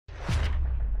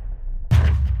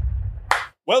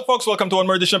Well, folks, welcome to one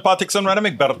more edition of Politics and Random.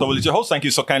 Egberto is your host. Thank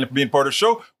you so kindly for being part of the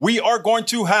show. We are going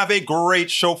to have a great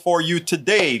show for you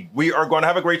today.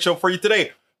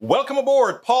 Welcome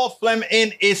aboard. Paul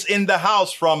Fleming is in the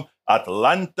house from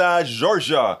Atlanta,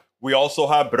 Georgia. We also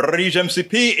have Bridge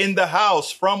MCP in the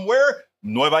house from where?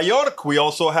 Nueva York. We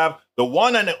also have the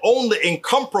one and only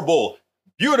incomparable,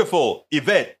 beautiful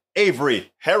Yvette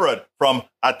Avery Herod from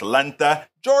Atlanta,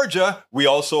 Georgia. We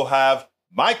also have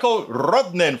Michael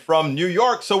Rodnan from New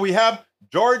York. So we have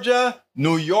Georgia,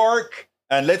 New York,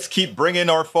 and let's keep bringing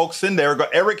our folks in there. We've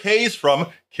got Eric Hayes from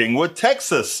Kingwood,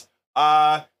 Texas.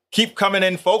 Keep coming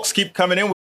in, folks. Keep coming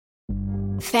in.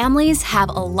 Families have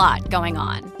a lot going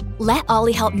on. Let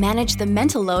Ollie help manage the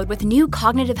mental load with new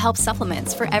cognitive help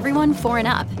supplements for everyone 4 and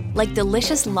up, like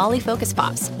delicious Lolly Focus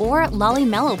Pops or Lolly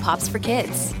Mellow Pops for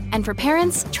kids. And for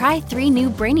parents, try 3 new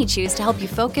Brainy Chews to help you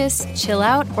focus, chill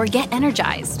out, or get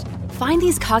energized. Find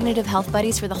these cognitive health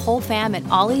buddies for the whole fam at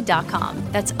ollie.com.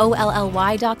 That's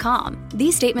OLLY.com.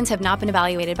 These statements have not been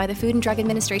evaluated by the Food and Drug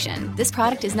Administration. This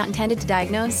product is not intended to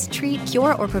diagnose, treat,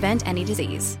 cure, or prevent any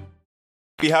disease.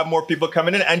 We have more people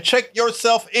coming in, and check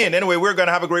yourself in. Anyway, we're going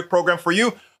to have a great program for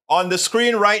you. On the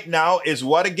screen right now is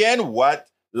what again? What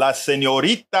La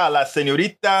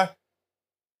Señorita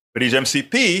Bridge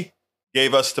MCP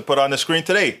gave us to put on the screen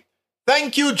today.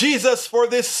 Thank you, Jesus, for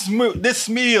this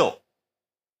meal.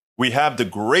 We have the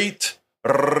great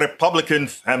Republican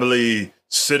family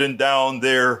sitting down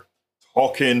there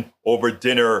talking over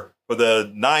dinner for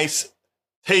the nice,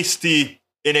 tasty,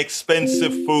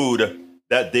 inexpensive food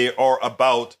that they are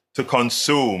about to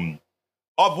consume.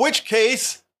 Of which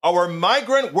case, our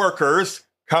migrant workers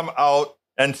come out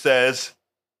and says,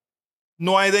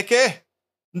 no hay de qué,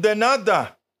 de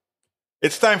nada.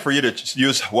 It's time for you to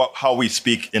use how we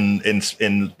speak in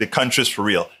the countries for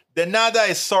real. De nada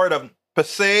is sort of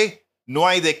passé. No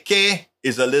hay de qué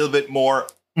is a little bit more,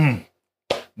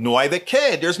 no hay de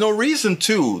qué. There's no reason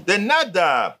to. De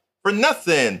nada, for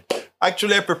nothing.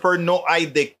 Actually, I prefer no hay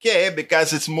de qué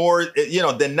because it's more,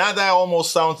 de nada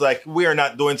almost sounds like we are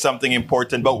not doing something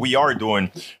important, but we are doing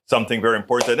something very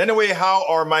important. Anyway, how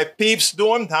are my peeps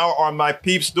doing?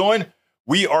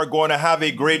 We are going to have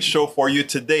a great show for you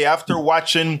today. After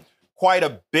watching quite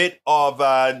a bit of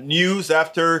news,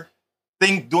 after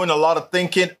doing a lot of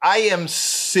thinking, I am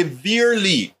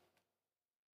severely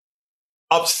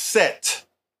upset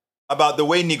about the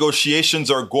way negotiations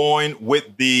are going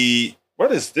with the...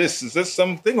 What is this? Is this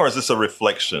something or is this a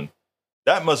reflection?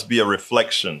 That must be a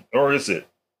reflection. Or is it?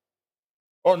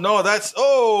 Oh, no,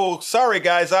 sorry,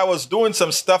 guys. I was doing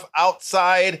some stuff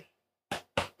outside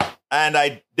and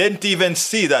I didn't even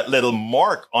see that little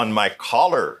mark on my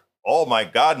collar. Oh, my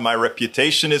God, my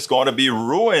reputation is going to be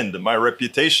ruined. My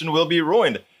reputation will be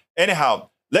ruined. Anyhow,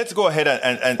 let's go ahead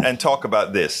and talk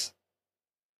about this.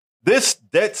 This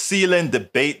debt ceiling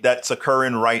debate that's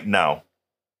occurring right now.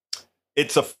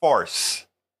 It's a farce.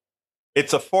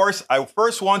 It's a farce. I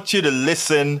first want you to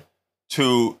listen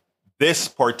to this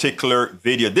particular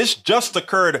video. This just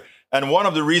occurred, and one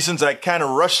of the reasons I kind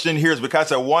of rushed in here is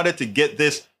because I wanted to get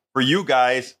this for you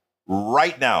guys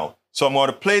right now. So I'm going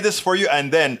to play this for you,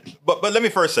 and then, but let me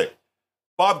first say,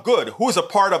 Bob Good, who is a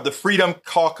part of the Freedom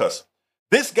Caucus,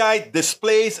 this guy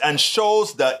displays and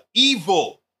shows the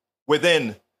evil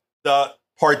within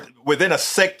a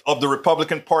sect of the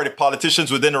Republican Party,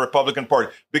 politicians within the Republican Party.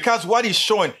 Because what he's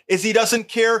showing is he doesn't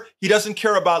care. He doesn't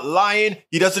care about lying.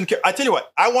 He doesn't care. I tell you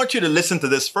what, I want you to listen to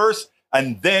this first,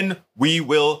 and then we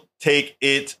will take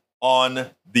it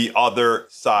on the other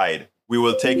side.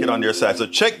 So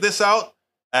check this out,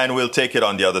 and we'll take it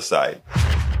on the other side.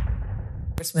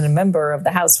 And a member of the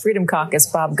House Freedom Caucus,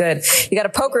 Bob Good. You got a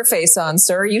poker face on,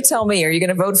 sir. You tell me, are you going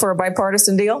to vote for a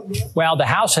bipartisan deal? Well, the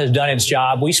House has done its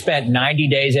job. We spent 90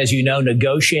 days, as you know,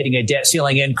 negotiating a debt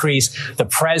ceiling increase. The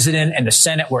president and the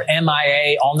Senate were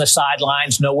MIA, on the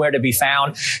sidelines, nowhere to be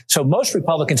found. So most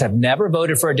Republicans have never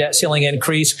voted for a debt ceiling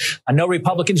increase. I know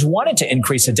Republicans wanted to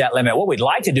increase the debt limit. What we'd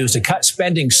like to do is to cut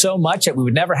spending so much that we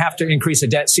would never have to increase the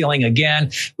debt ceiling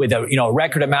again with a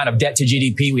record amount of debt to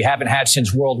GDP we haven't had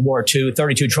since World War II.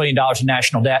 $32 trillion in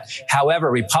national debt.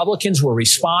 However, Republicans were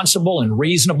responsible and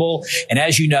reasonable. And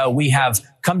as you know, we have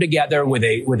come together with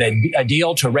a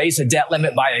deal to raise the debt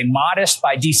limit by a modest,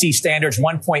 by DC standards,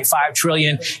 $1.5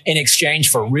 trillion in exchange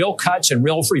for real cuts and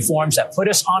real reforms that put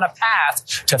us on a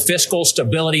path to fiscal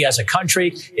stability as a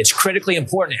country. It's critically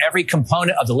important in every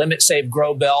component of the Limit, Save,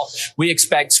 Grow bill. We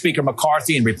expect Speaker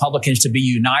McCarthy and Republicans to be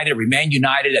united, remain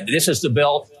united, that this is the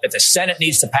bill that the Senate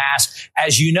needs to pass.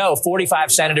 As you know,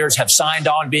 45 senators have signed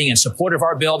on being in support of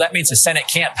our bill. That means the Senate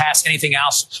can't pass anything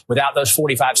else without those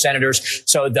 45 senators.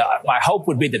 So my hope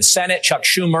would be that the Senate, Chuck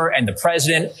Schumer, and the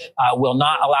president will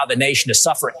not allow the nation to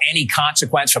suffer any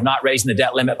consequence from not raising the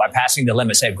debt limit by passing the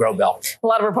Limit Save Grow bill. A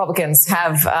lot of Republicans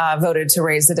have voted to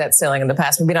raise the debt ceiling in the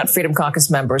past. Maybe not Freedom Caucus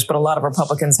members, but a lot of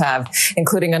Republicans have,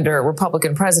 including under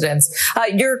Republican presidents.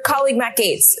 Your colleague Matt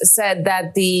Gaetz said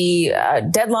that the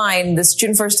deadline, this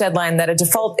June 1st deadline, that a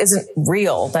default isn't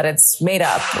real, that it's made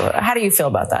up. How do you feel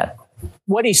about that?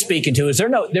 What he's speaking to is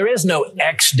there is no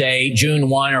X day, June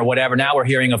 1 or whatever. Now we're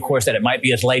hearing, of course, that it might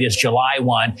be as late as July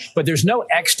 1, but there's no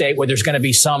X date where there's going to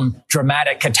be some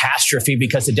dramatic catastrophe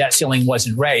because the debt ceiling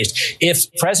wasn't raised.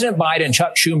 If President Biden and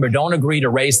Chuck Schumer don't agree to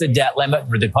raise the debt limit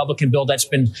for the Republican bill that's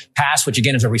been passed, which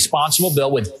again is a responsible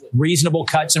bill with reasonable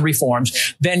cuts and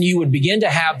reforms, then you would begin to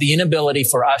have the inability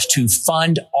for us to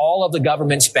fund all of the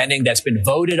government spending that's been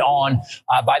voted on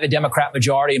by the Democrat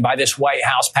majority and by this White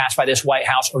House, passed by this White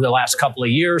House over the last couple of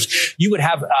years. You would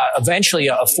have eventually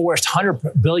a forced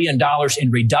 $100 billion in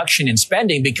reduction in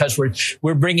spending because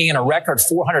we're bringing in a record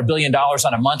 $400 billion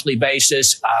on a monthly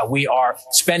basis. We are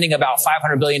spending about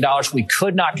 $500 billion. We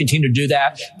could not continue to do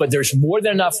that, but there's more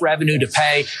than enough revenue to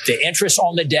pay the interest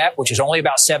on the debt, which is only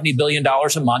about $70 billion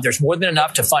a month. There's more than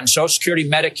enough to fund Social Security,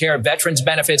 Medicare, veterans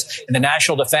benefits, and the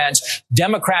national defense.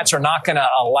 Democrats are not going to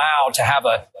allow to have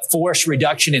a forced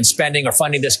reduction in spending or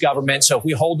funding this government. So if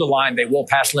we hold the line, they will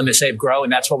pass Limit Save Grow,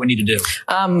 and that's what we need to do.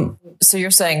 So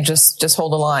you're saying just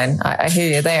hold the line. I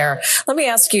hear you there. Let me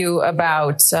ask you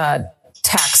about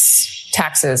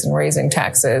taxes and raising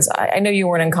taxes. I know you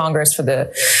weren't in Congress for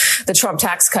the Trump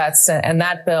tax cuts and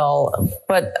that bill,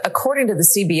 but according to the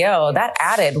CBO, that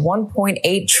added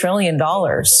 $1.8 trillion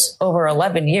over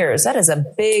 11 years. That is a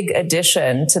big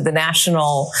addition to the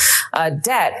national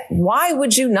debt. Why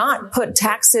would you not put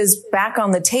taxes back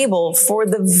on the table for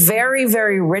the very,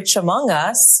 very rich among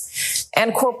us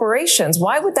and corporations?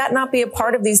 Why would that not be a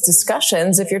part of these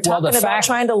discussions if you're talking about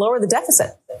trying to lower the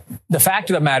deficit? The fact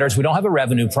of the matter is we don't have a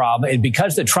revenue problem. And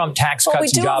because the Trump Tax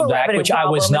Cuts and Jobs Act, which I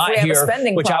was not here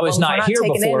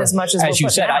before, as you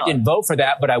said, I didn't vote for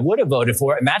that, but I would have voted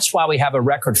for it. And that's why we have a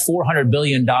record $400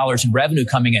 billion in revenue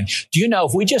coming in. Do you know,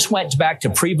 if we just went back to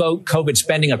pre-vote COVID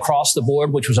spending across the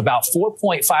board, which was about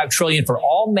 $4.5 trillion for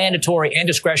all mandatory and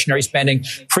discretionary spending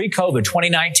pre-COVID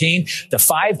 2019, the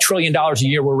 $5 trillion a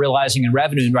year we're realizing in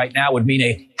revenue right now would mean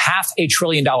a $500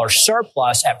 billion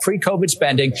surplus at pre-COVID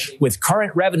spending with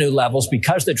current revenue levels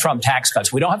because of the Trump tax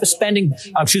cuts. We don't have a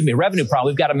revenue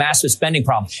problem. We've got a massive spending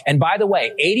problem. And by the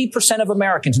way, 80% of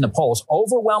Americans in the polls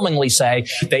overwhelmingly say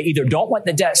they either don't want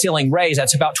the debt ceiling raised,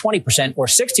 that's about 20%, or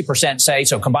 60% say,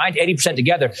 so combined 80%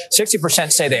 together,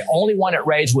 60% say they only want it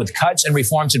raised with cuts and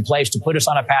reforms in place to put us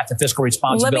on a path to fiscal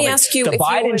responsibility. Let me ask you, the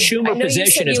Biden-Schumer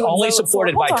position is only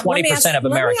supported by 20% of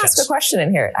Americans. Let me ask a question in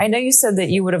here. I know you said that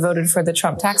you would have voted for the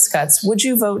Trump tax cuts. Would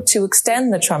you vote to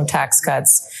extend the Trump tax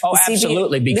cuts? Oh,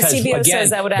 absolutely. Because again,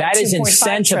 that is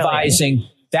incentivizing.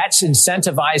 That's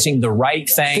incentivizing the right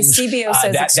things. The CBO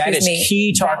says, that is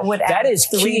key. That is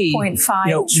key.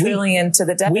 $3.5 trillion to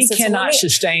the deficit. We cannot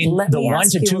sustain the 1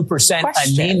 to 2%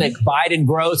 anemic Biden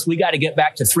growth. We got to get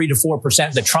back to 3 to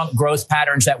 4%, the Trump growth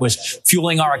patterns that was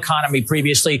fueling our economy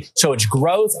previously. So it's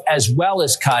growth as well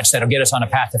as cuts that'll get us on a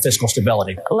path to fiscal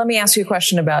stability. Let me ask you a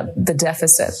question about the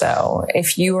deficit, though.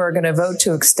 If you are going to vote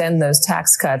to extend those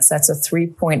tax cuts, that's a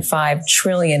 $3.5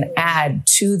 trillion add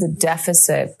to the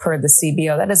deficit per the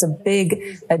CBO. That is a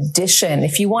big addition.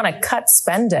 If you want to cut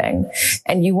spending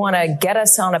and you want to get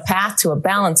us on a path to a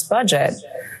balanced budget,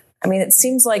 I mean, it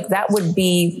seems like that would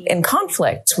be in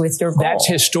conflict with your goal. That's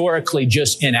historically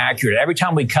just inaccurate. Every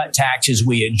time we cut taxes,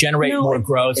 we generate more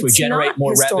growth. We generate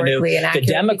more revenue. The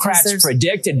Democrats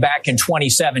predicted back in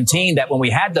 2017 that when we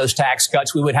had those tax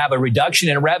cuts, we would have a reduction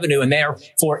in revenue and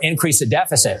therefore increase the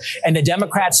deficit. And the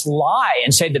Democrats lie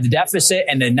and say that the deficit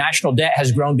and the national debt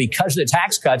has grown because of the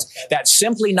tax cuts. That's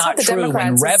simply not true.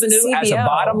 When revenue as a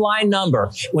bottom line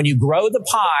number, when you grow the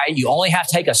pie, you only have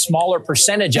to take a smaller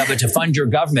percentage of it to fund your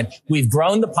government. We've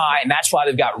grown the pie, and that's why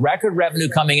they've got record revenue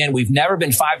coming in. We've never been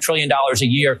 $5 trillion a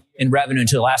year in revenue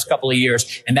until the last couple of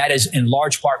years, and that is in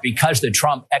large part because of the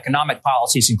Trump economic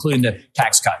policies, including the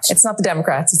tax cuts. It's not the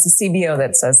Democrats. It's the CBO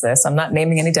that says this. I'm not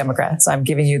naming any Democrats. I'm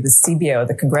giving you the CBO,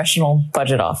 the Congressional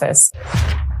Budget Office.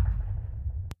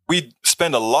 We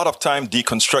spend a lot of time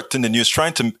deconstructing the news,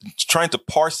 trying to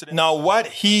parse it. Now, what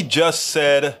he just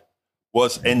said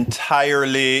was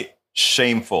entirely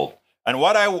shameful. And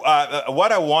what I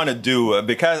want to do,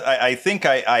 because I think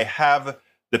I have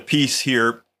the piece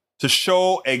here to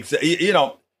show,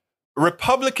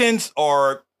 Republicans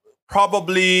are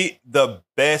probably the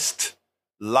best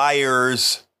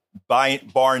liars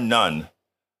bar none.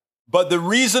 But the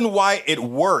reason why it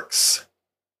works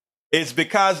is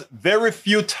because very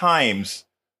few times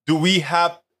do we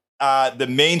have the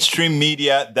mainstream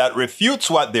media that refutes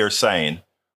what they're saying,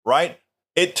 right?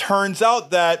 It turns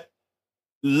out that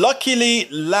luckily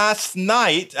last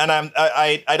night, and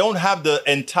I don't have the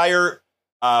entire,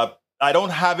 I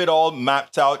don't have it all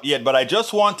mapped out yet, but I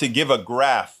just want to give a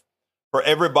graph for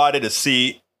everybody to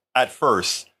see at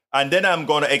first. And then I'm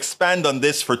going to expand on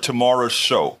this for tomorrow's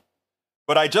show.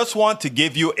 But I just want to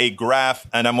give you a graph,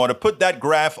 and I'm going to put that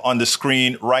graph on the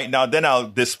screen right now. Then I'll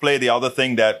display the other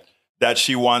thing that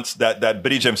she wants, that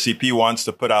British MCP wants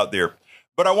to put out there.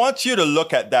 But I want you to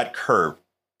look at that curve.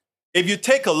 If you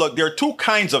take a look, there are two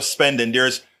kinds of spending.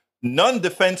 There's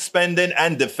non-defense spending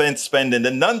and defense spending.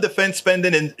 The non-defense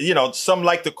spending, and some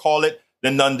like to call it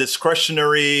the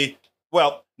non-discretionary.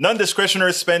 Well,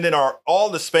 non-discretionary spending are all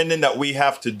the spending that we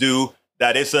have to do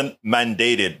that isn't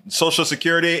mandated. Social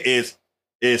Security is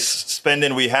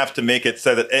spending we have to make, et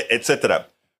cetera.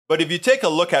 But if you take a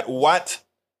look at what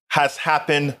has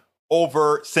happened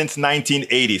since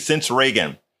 1980, since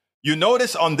Reagan, you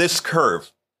notice on this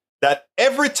curve that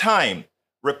every time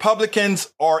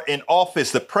Republicans are in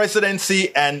office, the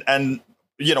presidency and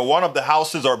one of the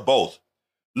houses or both,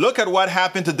 look at what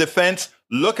happened to defense,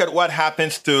 look at what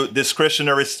happens to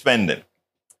discretionary spending.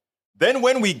 Then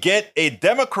when we get a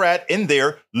Democrat in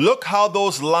there, look how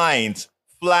those lines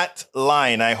flat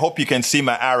line. I hope you can see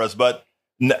my arrows, but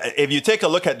if you take a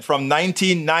look at from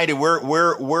 1990,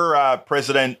 where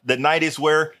President, the 90s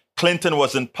where Clinton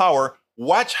was in power,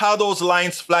 watch how those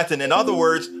lines flatten. In other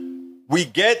words,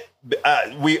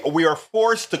 we are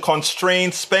forced to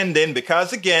constrain spending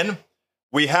because, again,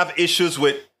 we have issues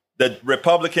with the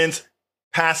Republicans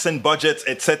passing budgets,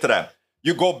 etc.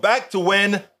 You go back to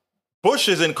when Bush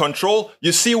is in control,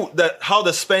 you see that how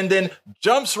the spending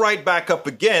jumps right back up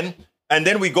again. And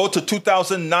then we go to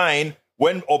 2009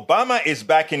 when Obama is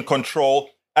back in control,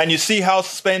 and you see how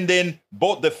spending,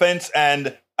 both defense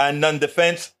and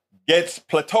non-defense, gets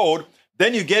plateaued.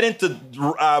 Then you get into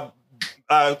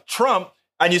Trump,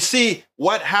 and you see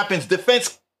what happens.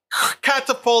 Defense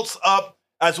catapults up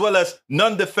as well as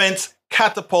non-defense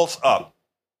catapults up.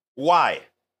 Why?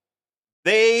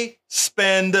 They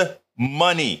spend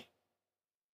money.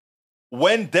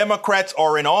 When Democrats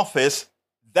are in office,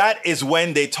 that is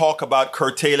when they talk about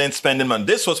curtailing spending money.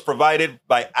 This was provided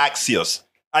by Axios,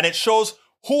 and it shows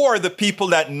who are the people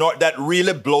that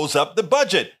really blows up the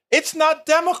budget. It's not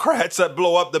Democrats that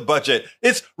blow up the budget.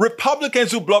 It's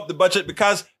Republicans who blow up the budget,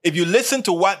 because if you listen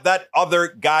to what that other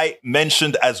guy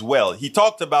mentioned as well, he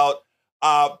talked about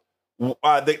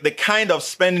the kind of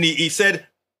spending. He said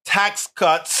tax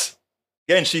cuts.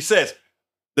 Again, she says,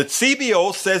 the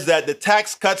CBO says that the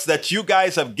tax cuts that you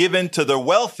guys have given to the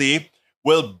wealthy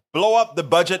will blow up the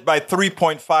budget by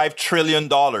 $3.5 trillion.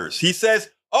 He says,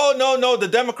 oh, no, the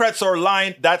Democrats are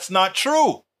lying. That's not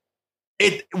true.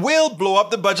 It will blow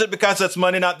up the budget because that's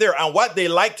money not there. And what they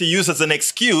like to use as an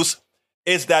excuse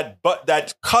is that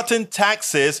cutting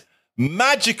taxes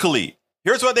magically,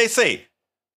 here's what they say,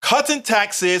 cutting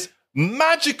taxes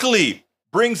magically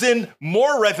brings in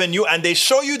more revenue, and they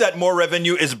show you that more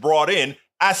revenue is brought in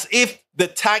as if the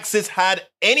taxes had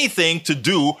anything to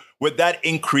do with that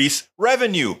increased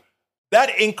revenue.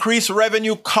 That increased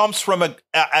revenue comes from an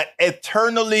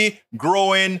eternally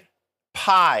growing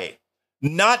pie,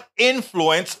 not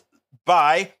influenced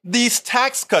by these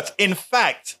tax cuts. In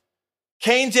fact,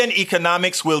 Keynesian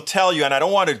economics will tell you, and I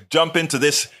don't want to jump into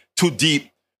this too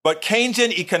deep, but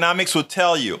Keynesian economics will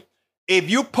tell you, if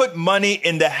you put money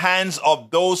in the hands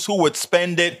of those who would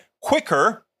spend it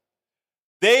quicker,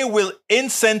 they will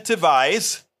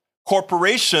incentivize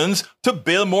corporations to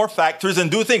build more factories and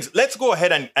do things. Let's go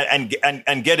ahead and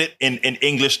get it in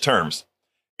English terms.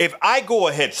 If I go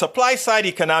ahead, supply side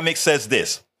economics says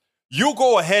this, you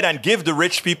go ahead and give the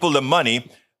rich people the money,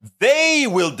 they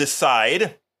will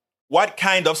decide what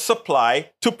kind of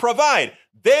supply to provide.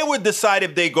 They will decide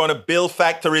if they're going to build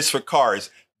factories for cars.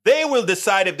 They will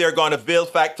decide if they're going to build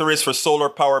factories for solar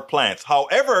power plants.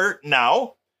 However,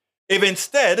 now, if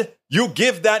instead you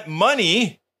give that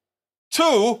money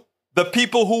to the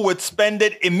people who would spend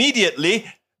it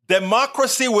immediately,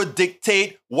 democracy would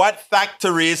dictate what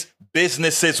factories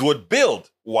businesses would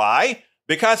build. Why?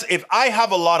 Because if I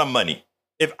have a lot of money,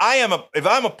 if I'm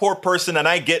a poor person and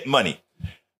I get money,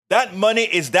 that money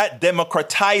is that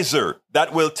democratizer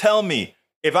that will tell me,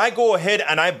 if I go ahead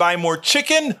and I buy more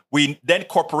chicken, then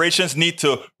corporations need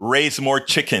to raise more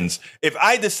chickens. If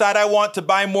I decide I want to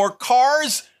buy more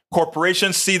cars,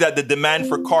 corporations see that the demand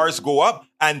for cars go up,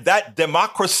 and that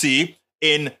democracy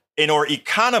in our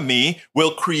economy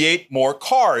will create more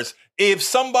cars. if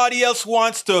somebody else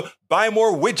wants to buy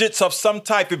more widgets of some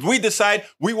type, if we decide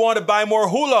we want to buy more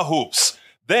hula hoops,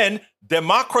 then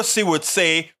democracy would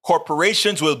say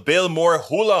corporations will build more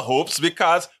hula hoops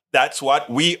because that's what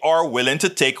we are willing to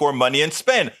take our money and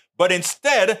spend. But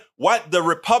instead, what the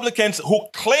Republicans who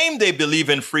claim they believe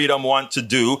in freedom want to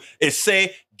do is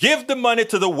say, give the money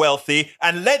to the wealthy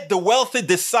and let the wealthy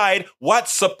decide what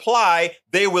supply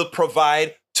they will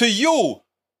provide to you.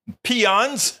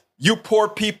 Peons, you poor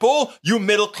people, you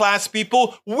middle class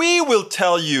people, we will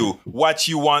tell you what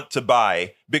you want to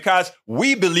buy because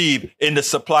we believe in the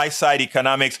supply side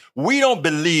economics. We don't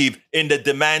believe in the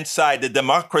demand side, the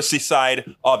democracy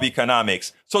side of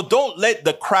economics. So don't let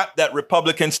the crap that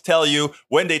Republicans tell you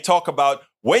when they talk about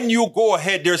when you go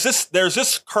ahead, there's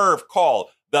this curve called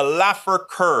the Laffer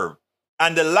curve.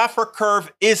 And the Laffer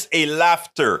curve is a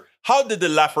laughter. How did the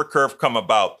Laffer curve come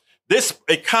about? This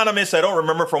economist, I don't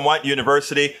remember from what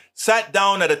university, sat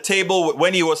down at a table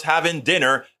when he was having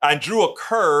dinner and drew a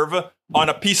curve on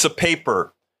a piece of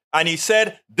paper. And he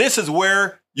said, this is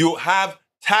where you have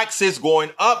taxes going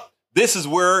up. This is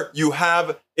where you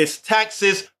have its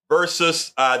taxes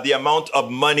versus the amount of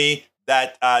money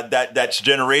that's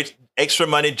generated, extra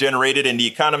money generated in the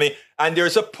economy. And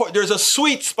there's a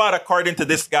sweet spot, according to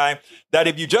this guy, that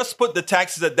if you just put the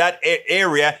taxes at that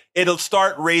area, it'll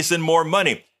start raising more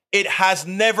money. It has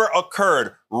never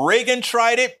occurred. Reagan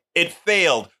tried it. It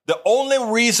failed. The only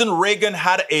reason Reagan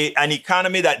had an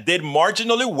economy that did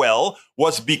marginally well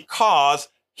was because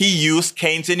he used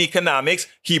Keynesian economics.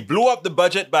 He blew up the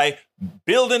budget by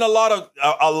building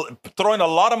throwing a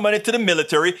lot of money to the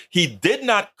military. He did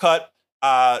not cut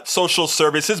social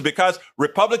services because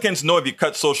Republicans know if you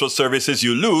cut social services,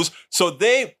 you lose. So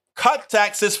they cut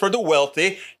taxes for the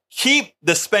wealthy, keep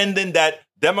the spending that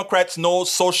Democrats know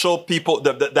social people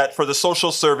that for the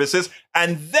social services.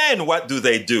 And then what do?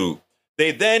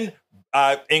 They then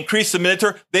increase the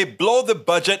military. They blow the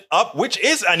budget up, which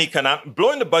is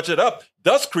blowing the budget up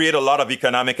does create a lot of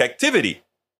economic activity.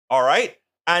 All right.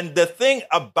 And the thing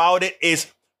about it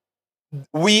is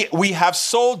we have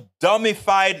so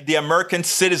dummified the American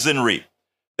citizenry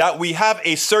that we have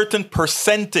a certain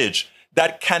percentage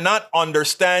that cannot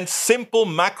understand simple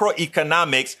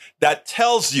macroeconomics that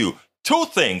tells you two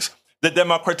things. The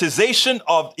democratization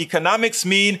of economics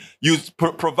mean you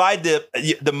provide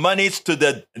the monies to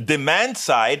the demand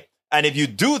side. And if you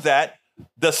do that,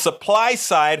 the supply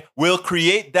side will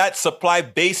create that supply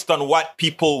based on what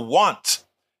people want.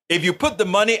 If you put the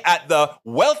money at the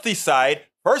wealthy side,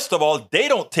 first of all, they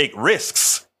don't take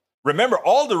risks. Remember,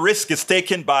 all the risk is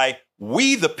taken by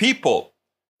we, the people.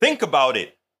 Think about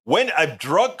it. When a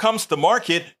drug comes to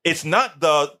market, it's not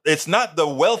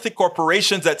the wealthy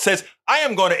corporations that says, I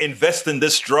am going to invest in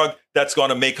this drug that's going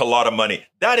to make a lot of money.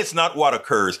 That is not what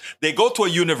occurs. They go to a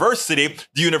university.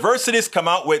 The universities come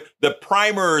out with the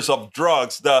primers of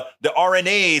drugs, the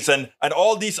RNAs and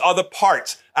all these other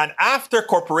parts. And after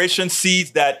corporations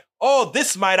sees that, oh,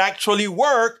 this might actually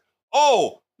work.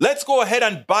 Oh, let's go ahead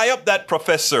and buy up that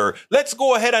professor. Let's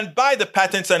go ahead and buy the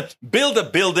patents and build a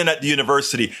building at the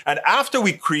university. And after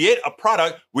we create a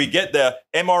product, we get the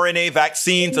mRNA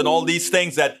vaccines and all these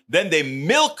things that then they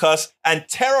milk us and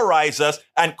terrorize us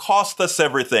and cost us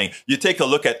everything. You take a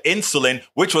look at insulin,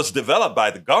 which was developed by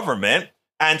the government,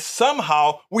 and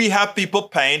somehow we have people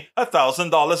paying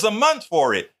 $1,000 a month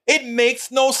for it. It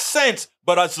makes no sense.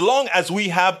 But as long as we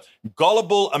have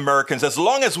gullible Americans, as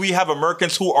long as we have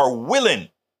Americans who are willing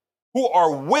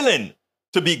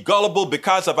to be gullible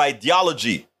because of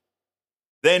ideology,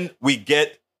 then we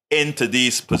get into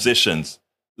these positions.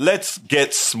 Let's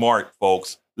get smart,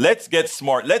 folks. Let's get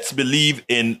smart. Let's believe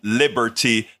in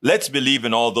liberty. Let's believe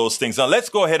in all those things. Now, let's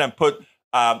go ahead and put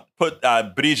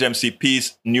Bridge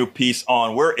MCP's new piece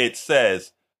on where it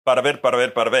says, para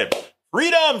ver.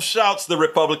 Freedom, shouts the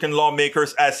Republican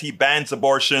lawmakers as he bans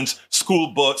abortions,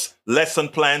 school books, lesson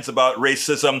plans about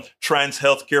racism, trans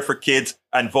health care for kids,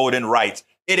 and voting rights.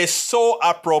 It is so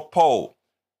apropos.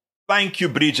 Thank you,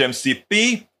 Bridge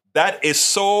MCP. That is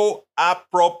so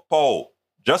apropos.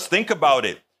 Just think about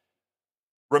it.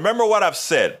 Remember what I've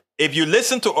said. If you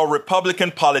listen to a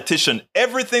Republican politician,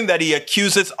 everything that he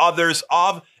accuses others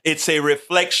of, it's a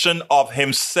reflection of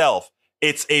himself.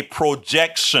 It's a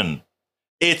projection.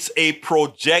 It's a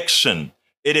projection.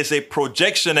 It is a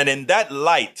projection. And in that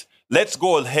light, let's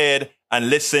go ahead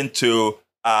and listen to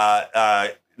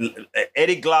Eddie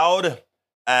Glaude.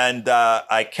 And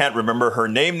I can't remember her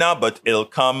name now, but it'll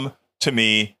come to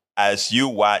me as you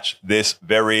watch this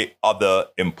very other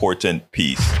important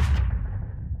piece.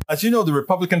 As you know, the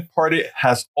Republican Party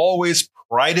has always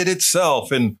prided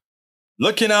itself in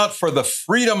looking out for the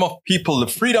freedom of people, the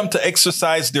freedom to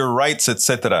exercise their rights,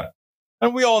 etc.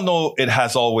 And we all know it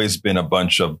has always been a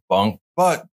bunch of bunk,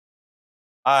 but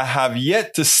I have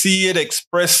yet to see it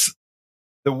expressed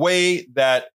the way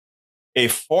that a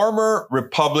former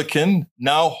Republican,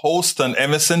 now host on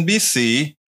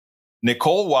MSNBC,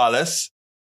 Nicole Wallace,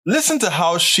 listen to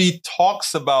how she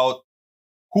talks about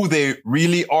who they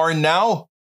really are now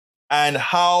and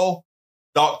how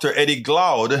Dr. Eddie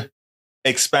Glaude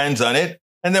expands on it.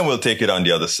 And then we'll take it on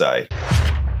the other side.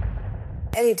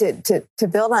 Eddie, to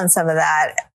build on some of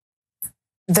that,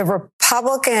 the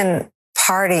Republican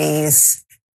party's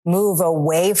move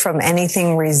away from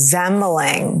anything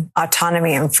resembling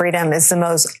autonomy and freedom is the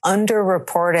most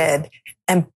underreported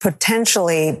and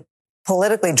potentially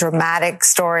politically dramatic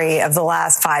story of the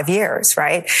last 5 years,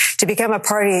 right? To become a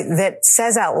party that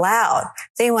says out loud,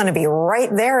 they want to be right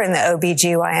there in the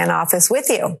OBGYN office with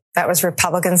you. That was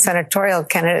Republican senatorial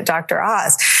candidate Dr.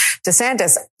 Oz.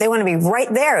 DeSantis, they want to be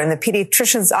right there in the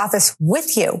pediatrician's office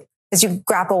with you as you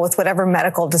grapple with whatever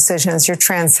medical decisions your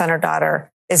transgender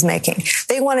daughter is making.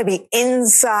 They want to be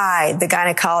inside the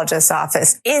gynecologist's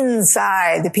office,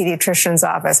 inside the pediatrician's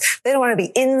office. They don't want to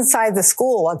be inside the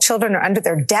school while children are under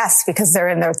their desks because they're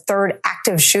in their third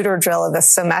active shooter drill of the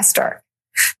semester.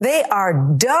 They are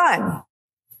done.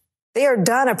 They are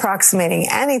done approximating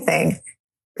anything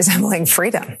resembling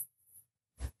freedom.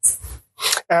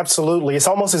 Absolutely. It's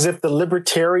almost as if the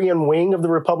libertarian wing of the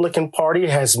Republican Party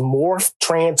has morphed,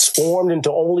 transformed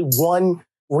into only one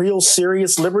real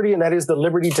serious liberty, and that is the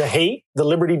liberty to hate, the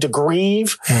liberty to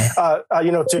grieve,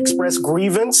 to express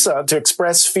grievance, to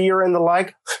express fear and the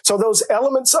like. So those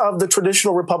elements of the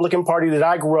traditional Republican Party that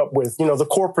I grew up with, the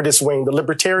corporatist wing, the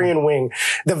libertarian wing,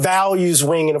 the values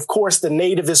wing, and of course the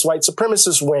nativist white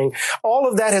supremacist wing, all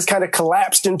of that has kind of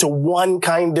collapsed into one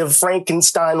kind of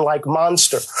Frankenstein-like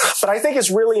monster. But I think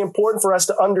it's really important for us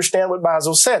to understand what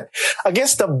Basil said.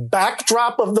 Against the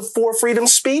backdrop of the Four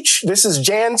Freedoms speech, this is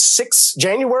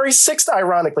January 6th,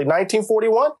 ironically,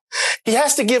 1941. He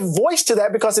has to give voice to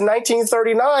that because in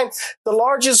 1939, the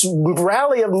largest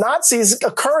rally of Nazis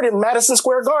occurred in Madison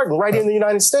Square Garden, right in the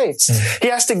United States. He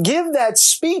has to give that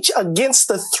speech against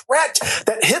the threat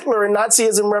that Hitler and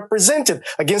Nazism represented,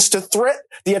 against the threat,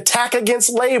 the attack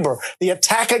against labor, the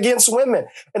attack against women.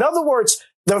 In other words,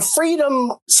 the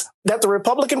freedoms that the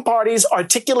Republican Party is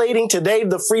articulating today,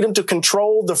 the freedom to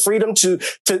control, the freedom to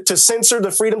censor, the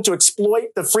freedom to exploit,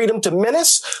 the freedom to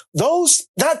menace,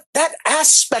 that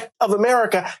aspect of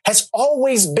America has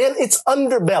always been its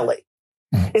underbelly.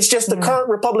 It's just the current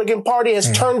Republican Party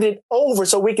has turned it over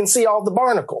so we can see all the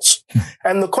barnacles.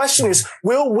 And the question is,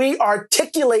 will we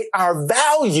articulate our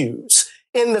values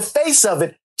in the face of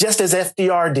it, just as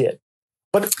FDR did?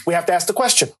 But we have to ask the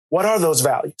question, what are those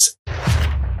values?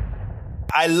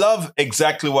 I love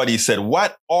exactly what he said.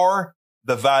 What are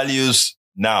the values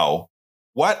now?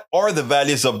 What are the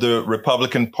values of the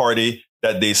Republican Party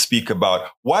that they speak about?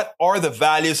 What are the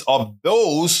values of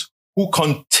those who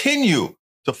continue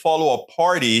to follow a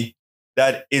party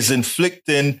that is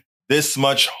inflicting this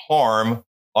much harm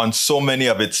on so many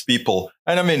of its people?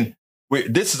 And I mean,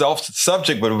 this is off the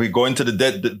subject, but we go into the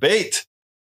debate.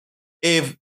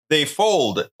 If they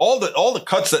fold all the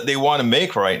cuts that they want to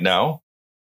make right now,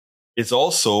 it's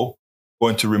also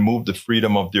going to remove the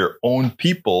freedom of their own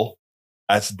people,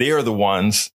 as they are the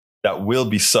ones that will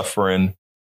be suffering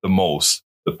the most,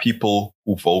 the people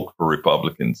who vote for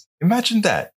Republicans. Imagine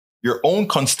that. Your own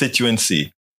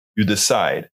constituency, you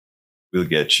decide, we'll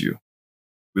get you.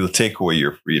 We'll take away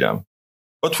your freedom,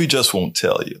 but we just won't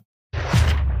tell you.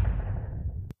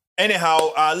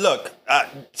 Anyhow, look,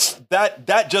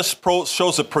 that just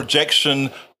shows a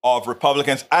projection of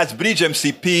Republicans, as Bridge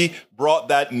MCP brought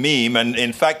that meme. And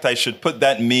in fact, I should put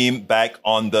that meme back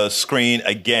on the screen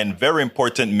again. Very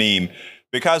important meme,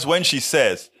 because when she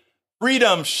says,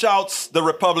 freedom, shouts the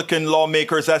Republican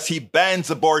lawmakers as he bans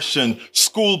abortion,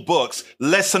 school books,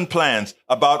 lesson plans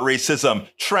about racism,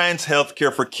 trans health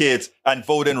care for kids, and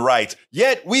voting rights.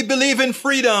 Yet we believe in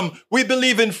freedom. We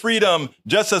believe in freedom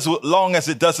just as long as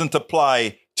it doesn't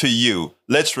apply to you.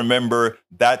 Let's remember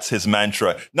that's his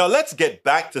mantra. Now let's get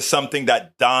back to something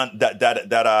that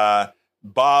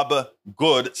Bob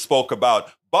Good spoke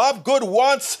about. Bob Good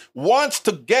wants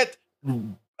to get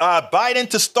Biden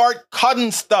to start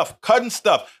cutting stuff.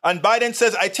 And Biden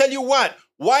says, I tell you what,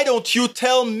 why don't you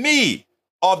tell me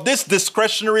of this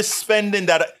discretionary spending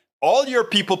that all your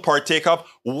people partake of?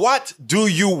 What do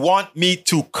you want me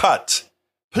to cut?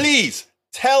 Please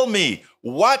tell me,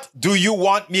 what do you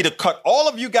want me to cut? All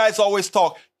of you guys always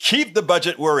talk, keep the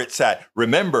budget where it's at.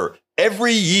 Remember,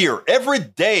 every year, every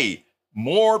day,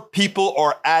 more people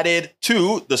are added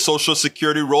to the Social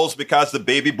Security rolls because the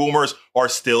baby boomers are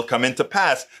still coming to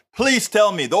pass. Please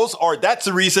tell me that's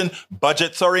the reason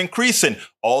budgets are increasing.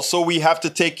 Also, we have to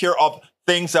take care of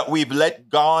things that we've let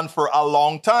gone for a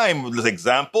long time. For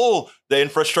example, the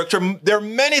infrastructure. There are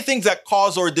many things that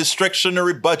cause our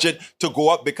discretionary budget to go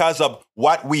up because of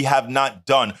what we have not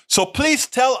done. So please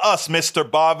tell us, Mr.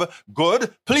 Bob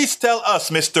Good, please tell us,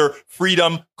 Mr.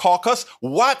 Freedom Caucus,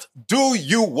 what do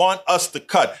you want us to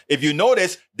cut? If you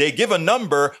notice, they give a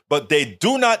number, but they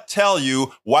do not tell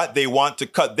you what they want to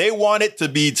cut. They want it to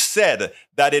be said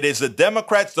that it is the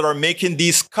Democrats that are making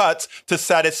these cuts to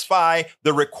satisfy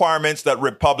the requirements that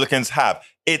Republicans have.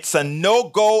 It's a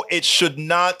no-go. It should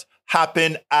not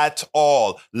happen at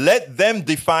all. Let them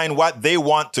define what they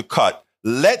want to cut.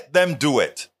 Let them do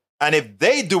it. And if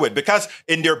they do it, because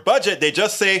in their budget, they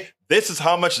just say, this is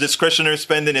how much discretionary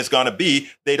spending is going to be.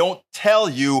 They don't tell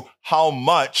you how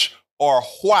much or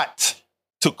what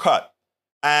to cut.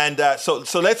 And so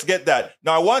let's get that.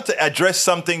 Now, I want to address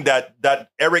something that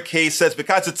Eric Hayes says,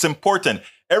 because it's important.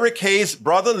 Eric Hayes'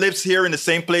 brother lives here in the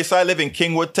same place I live, in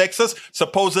Kingwood, Texas,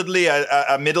 supposedly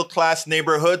a middle-class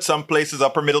neighborhood, some places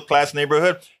upper middle-class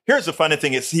neighborhood. Here's the funny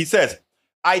thing. He says,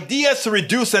 ideas to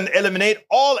reduce and eliminate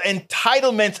all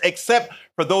entitlements except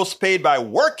for those paid by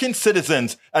working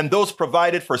citizens and those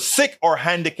provided for sick or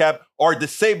handicapped or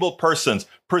disabled persons.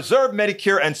 Preserve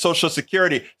Medicare and Social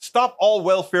Security. Stop all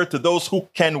welfare to those who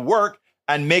can work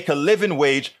and make a living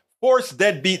wage. Force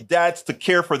deadbeat dads to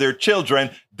care for their children.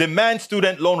 Demand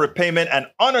student loan repayment and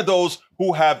honor those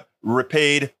who have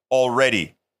repaid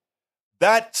already.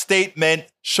 That statement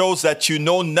shows that you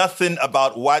know nothing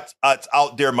about what's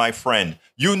out there, my friend.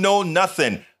 You know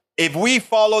nothing. If we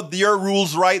followed your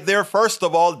rules right there, first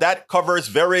of all, that covers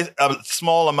very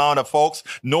small amount of folks,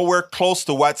 nowhere close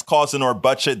to what's causing our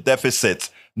budget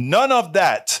deficits. None of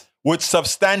that would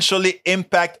substantially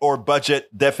impact our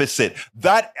budget deficit.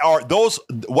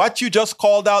 What you just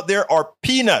called out there are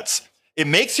peanuts. It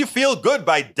makes you feel good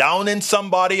by downing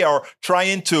somebody or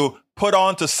trying to put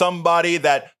on to somebody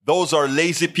that those are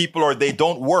lazy people or they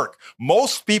don't work.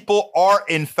 Most people are,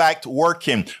 in fact,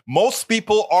 working. Most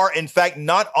people are, in fact,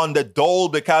 not on the dole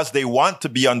because they want to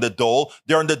be on the dole.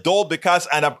 They're on the dole because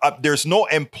there's no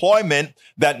employment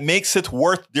that makes it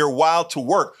worth their while to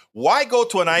work. Why go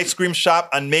to an ice cream shop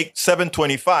and make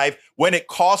 $7.25 when it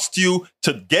costs you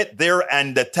to get there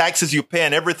and the taxes you pay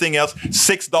and everything else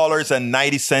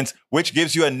 $6.90, which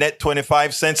gives you a net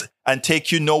 25 cents and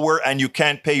take you nowhere and you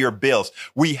can't pay your bills?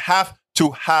 We have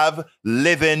to have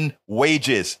living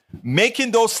wages.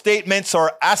 Making those statements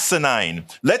are asinine.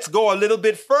 Let's go a little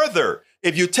bit further.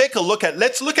 If you take a look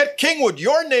let's look at Kingwood,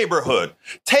 your neighborhood.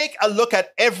 Take a look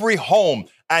at every home.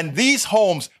 And these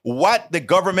homes, what the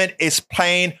government is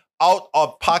paying out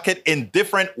of pocket in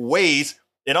different ways.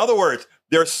 In other words,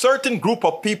 there are a certain group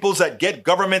of peoples that get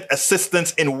government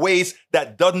assistance in ways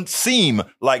that doesn't seem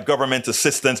like government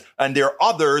assistance. And there are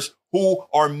others who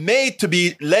are made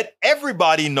to let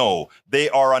everybody know they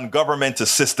are on government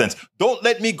assistance. Don't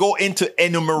let me go into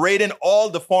enumerating all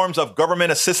the forms of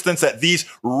government assistance that these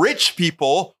rich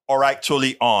people are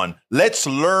actually on. Let's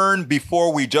learn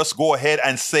before we just go ahead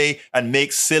and say and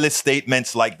make silly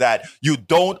statements like that. You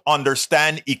don't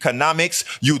understand economics.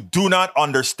 You do not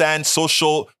understand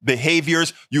social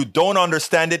behaviors. You don't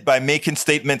understand it by making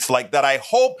statements like that. I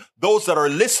hope those that are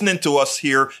listening to us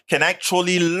here can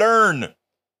actually learn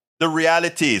the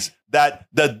realities that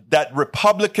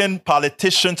Republican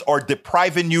politicians are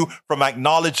depriving you from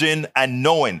acknowledging and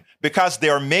knowing, because they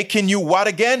are making you what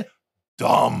again?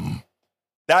 Dumb.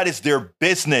 That is their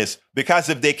business, because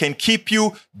if they can keep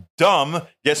you dumb,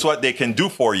 guess what they can do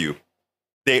for you?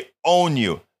 They own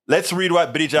you. Let's read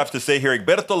what Bridge have to say here.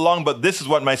 Egberto Long, but this is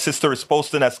what my sister is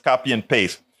posting as copy and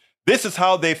paste. This is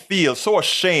how they feel, so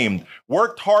ashamed.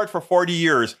 Worked hard for 40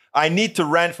 years. I need to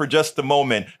rant for just a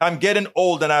moment. I'm getting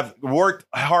old and I've worked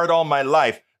hard all my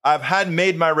life. I have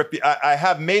made my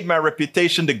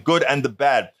reputation, the good and the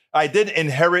bad. I didn't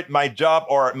inherit my job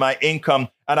or my income,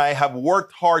 and I have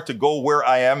worked hard to go where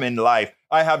I am in life.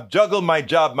 I have juggled my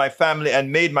job, my family,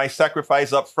 and made my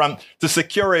sacrifice up front to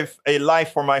secure a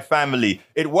life for my family.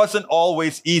 It wasn't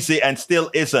always easy and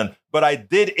still isn't, but I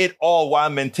did it all while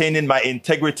maintaining my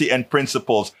integrity and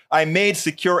principles. I made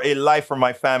secure a life for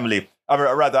my family.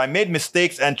 I made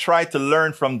mistakes and tried to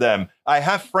learn from them. I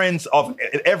have friends of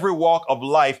every walk of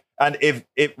life, and if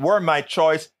it were my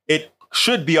choice, it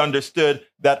should be understood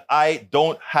that I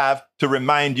don't have to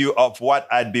remind you of what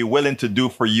I'd be willing to do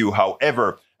for you.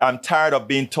 However, I'm tired of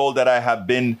being told that I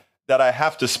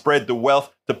have to spread the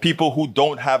wealth to people who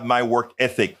don't have my work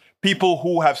ethic. people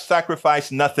who have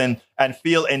sacrificed nothing and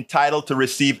feel entitled to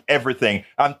receive everything.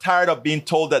 I'm tired of being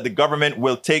told that the government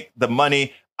will take the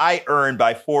money I earn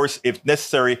by force if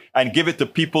necessary and give it to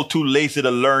people too lazy to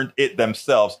learn it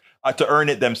themselves, to earn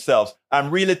it themselves.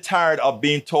 I'm really tired of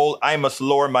being told I must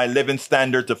lower my living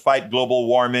standard to fight global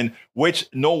warming, which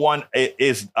no one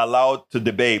is allowed to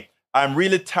debate. I'm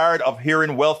really tired of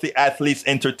hearing wealthy athletes,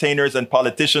 entertainers, and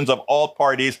politicians of all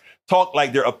parties talk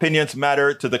like their opinions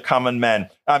matter to the common man.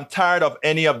 I'm tired of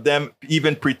any of them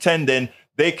even pretending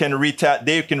they can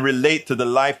relate to the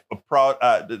life of proud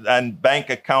and bank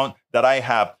account that I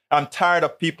have. I'm tired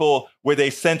of people with a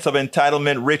sense of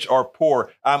entitlement, rich or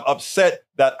poor. I'm upset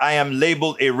that I am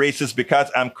labeled a racist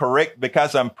because I'm correct,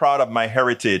 because I'm proud of my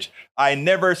heritage. I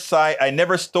never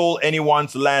stole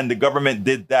anyone's land. The government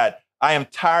did that. I am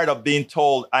tired of being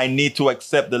told I need to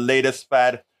accept the latest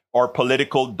fad or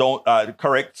political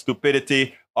correct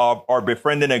stupidity or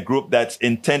befriending a group that's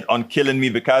intent on killing me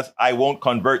because I won't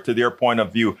convert to their point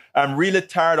of view. I'm really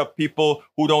tired of people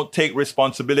who don't take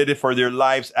responsibility for their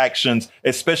lives' actions,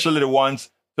 especially the ones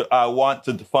who want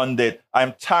to fund it.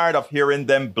 I'm tired of hearing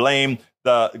them blame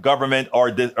the government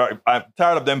I'm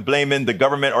tired of them blaming the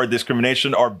government or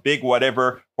discrimination or big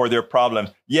whatever for their problems.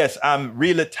 Yes, I'm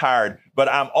really tired, but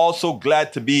I'm also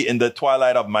glad to be in the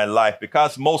twilight of my life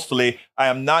because mostly I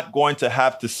am not going to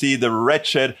have to see the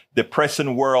wretched,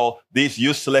 depressing world these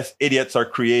useless idiots are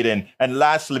creating. And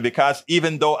lastly, because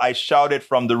even though I shouted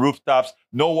from the rooftops,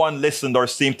 no one listened or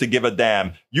seemed to give a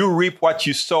damn. You reap what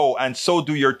you sow, and so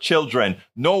do your children.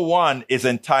 No one is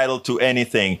entitled to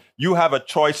anything. You have a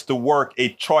choice to work,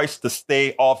 a choice to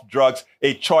stay off drugs,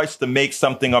 a choice to make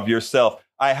something of yourself.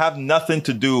 I have nothing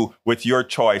to do with your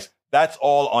choice. That's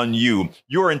all on you.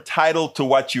 You're entitled to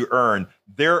what you earn.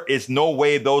 There is no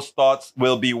way those thoughts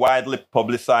will be widely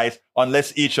publicized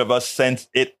unless each of us sends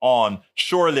it on.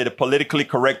 Surely the politically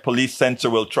correct police censor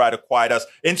will try to quiet us.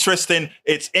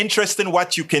 It's interesting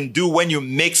what you can do when you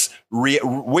mix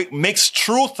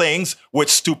true things with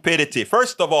stupidity.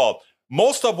 First of all,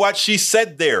 most of what she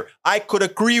said there, I could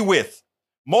agree with.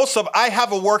 I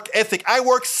have a work ethic. I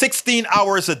work 16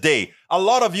 hours a day. A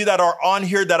lot of you that are on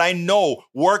here that I know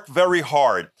work very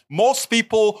hard. Most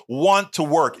people want to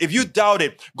work. If you doubt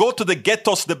it, go to the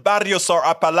ghettos, the barrios, or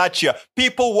Appalachia.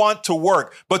 People want to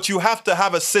work, but you have to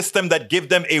have a system that gives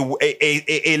them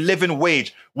a living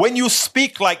wage. When you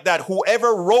speak like that,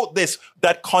 whoever wrote this,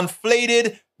 that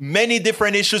conflated many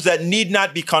different issues that need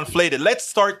not be conflated. Let's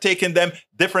start taking them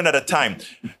different at a time.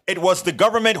 It was the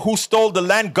government who stole the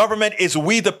land. Government is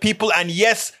we the people. And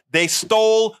yes, they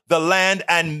stole the land.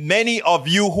 And many of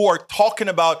you who are talking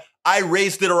about I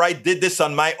raised it or I did this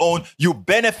on my own, you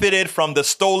benefited from the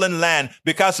stolen land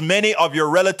because many of your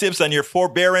relatives and your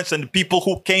forbearance and the people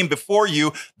who came before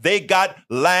you, they got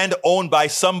land owned by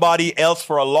somebody else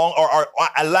for a long, or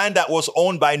a land that was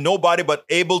owned by nobody but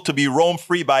able to be roam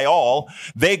free by all.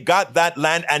 They got that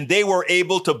land and they were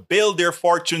able to build their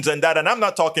fortunes and that. And I'm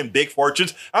not talking big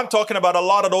fortunes. I'm talking about a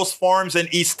lot of those farms in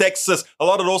East Texas, a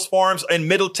lot of those farms in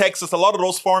Middle Texas, a lot of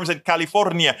those farms in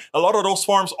California, a lot of those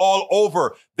farms all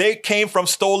over. They came from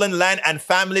stolen land and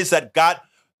families that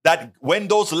when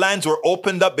those lands were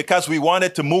opened up because we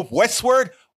wanted to move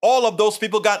westward, all of those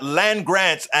people got land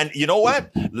grants. And you know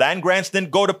what? Land grants didn't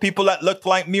go to people that looked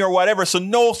like me or whatever. So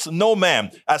no,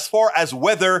 ma'am. As far as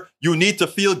whether you need to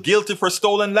feel guilty for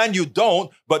stolen land, you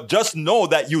don't. But just know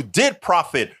that you did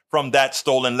profit from that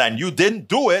stolen land. You didn't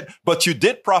do it, but you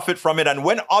did profit from it. And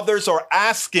when others are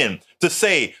asking to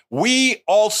say, we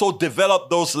also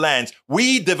developed those lands,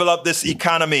 we developed this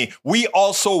economy, we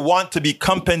also want to be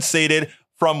compensated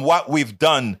from what we've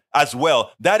done as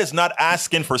well. That is not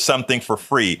asking for something for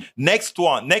free. Next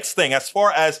thing, as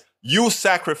far as you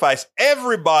sacrifice,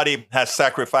 everybody has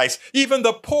sacrificed. Even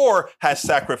the poor has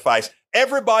sacrificed.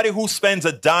 Everybody who spends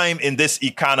a dime in this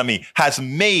economy has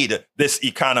made this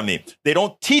economy. They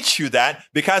don't teach you that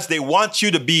because they want you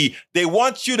to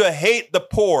hate the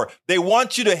poor. They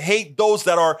want you to hate those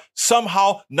that are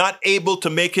somehow not able to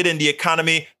make it in the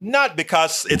economy, not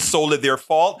because it's solely their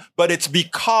fault, but it's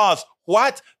because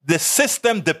the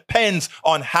system depends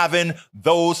on having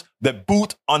the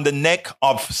boot on the neck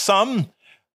of some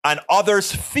and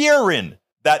others fearing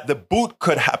that the boot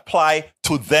could apply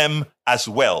to them as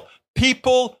well.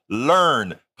 People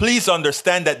learn. Please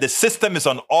understand that the system is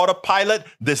on autopilot,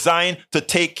 designed to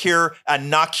take care and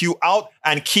knock you out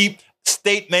and keep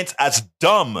statements as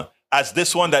dumb as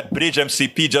this one that Bridge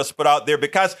MCP just put out there,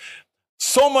 because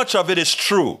so much of it is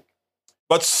true.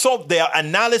 But so their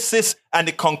analysis and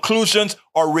the conclusions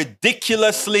are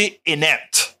ridiculously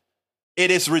inept. It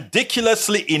is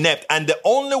ridiculously inept. And the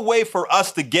only way for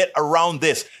us to get around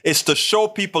this is to show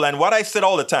people, and what I said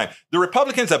all the time, the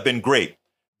Republicans have been great.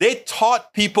 They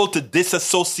taught people to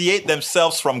disassociate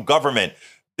themselves from government.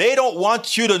 They don't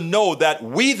want you to know that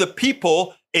we, the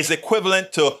people, is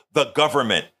equivalent to the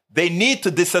government. They need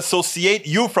to disassociate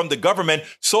you from the government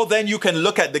so then you can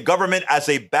look at the government as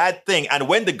a bad thing. And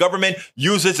when the government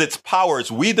uses its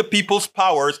powers, we the people's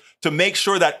powers, to make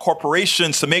sure that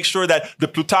corporations, to make sure that the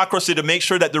plutocracy, to make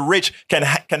sure that the rich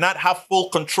cannot have full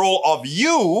control of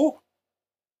you,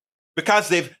 because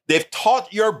they've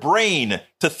taught your brain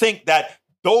to think that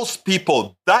those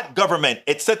people, that government,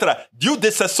 etc., you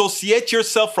disassociate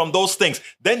yourself from those things.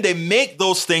 Then they make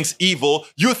those things evil.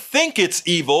 You think it's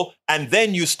evil, and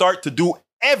then you start to do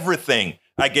everything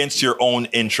against your own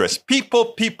interests.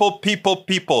 People.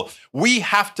 We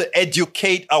have to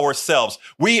educate ourselves.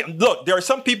 Look, there are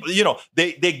some people,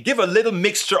 they give a little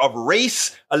mixture of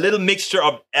race, a little mixture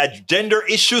of gender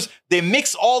issues. They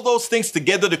mix all those things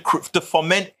together to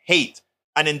foment hate.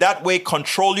 And in that way,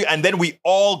 control you. And then we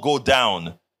all go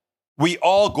down. We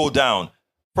all go down.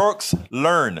 Folks,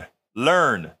 learn.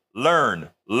 Let's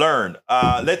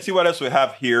see what else we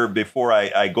have here before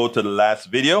I go to the last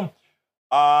video.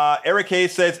 Eric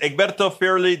Hayes says, Egberto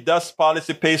fairly does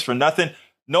policy pays for nothing.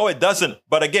 No, it doesn't.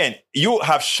 But again, you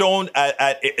have shown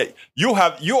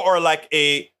you are like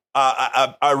a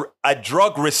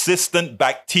drug-resistant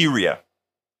bacteria.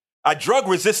 A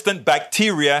drug-resistant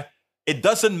bacteria. It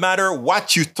doesn't matter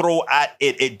what you throw at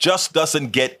it. It just doesn't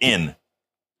get in.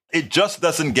 It just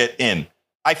doesn't get in.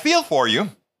 I feel for you.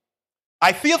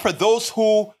 I feel for those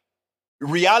who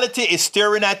reality is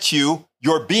staring at you.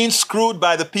 You're being screwed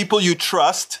by the people you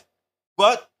trust,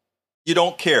 but you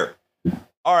don't care.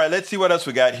 All right, let's see what else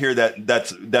we got here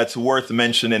that's worth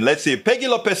mentioning. Let's see. Peggy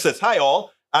Lopez says, hi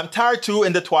all. I'm tired too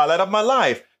in the twilight of my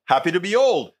life. Happy to be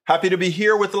old. Happy to be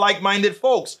here with like-minded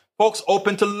folks. Folks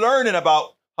open to learning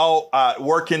about how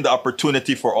working the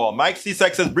opportunity for all. Mike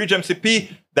Cisak says, Bridge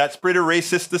MCP, that's pretty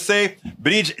racist to say.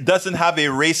 Bridge doesn't have a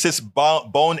racist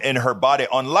bone in her body.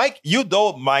 Unlike you,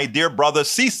 though, my dear brother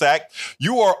Cisak,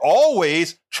 you are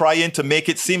always trying to make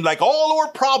it seem like all our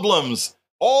problems,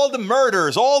 all the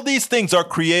murders, all these things are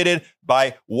created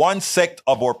by one sect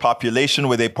of our population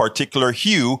with a particular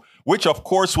hue, which, of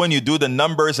course, when you do the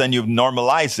numbers and you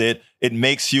normalize it, it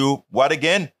makes you, what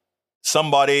again?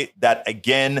 Somebody that,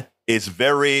 again, is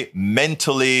very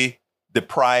mentally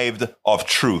deprived of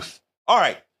truth. All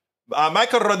right.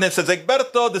 Michael Rodney says,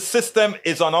 Egberto, the system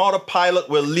is on autopilot,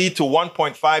 will lead to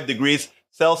 1.5 degrees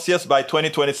Celsius by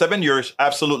 2027. You're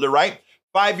absolutely right.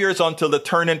 5 years until the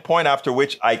turning point, after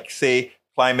which I say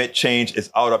climate change is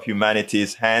out of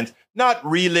humanity's hands. Not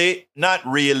really.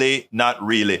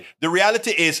 The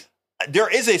reality is there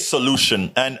is a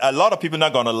solution, and a lot of people are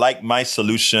not going to like my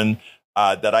solution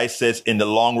that I says in the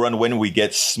long run when we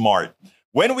get smart.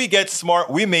 When we get smart,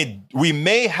 we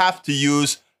may have to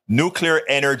use nuclear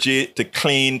energy to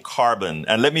clean carbon.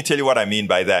 And let me tell you what I mean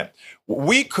by that.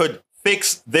 We could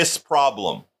fix this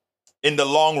problem in the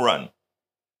long run.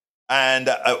 And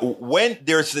when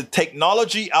there's a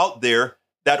technology out there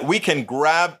that we can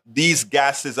grab these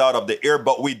gases out of the air,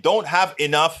 but we don't have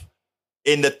enough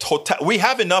we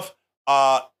have enough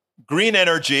green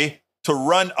energy to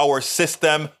run our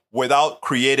system without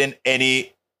creating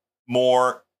any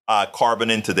more carbon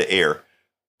into the air.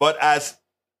 But as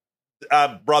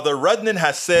Brother Rudnin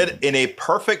has said in a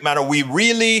perfect manner, we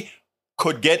really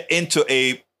could get into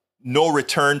a no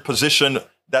return position.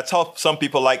 That's how some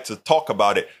people like to talk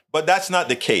about it. But that's not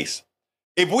the case.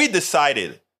 If we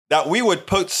decided that we would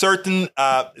put certain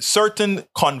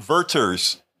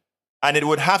converters, and it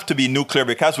would have to be nuclear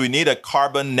because we need a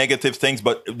carbon negative things,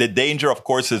 but the danger, of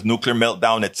course, is nuclear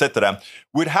meltdown, etc.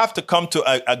 We'd have to come to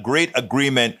a great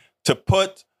agreement to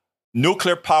put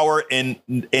nuclear power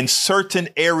in certain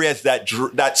areas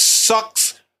that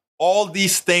sucks all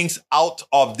these things out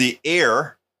of the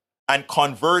air and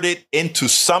convert it into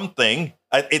something.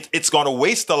 It's going to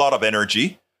waste a lot of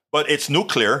energy, but it's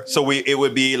nuclear, so it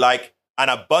would be like an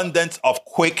abundance of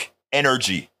quick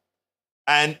energy,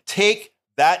 and take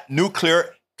that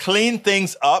nuclear, clean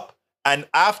things up, and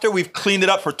after we've cleaned it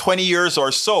up for 20 years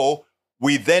or so,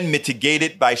 we then mitigate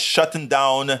it by shutting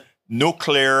down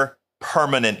nuclear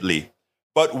permanently.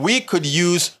 But we could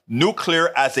use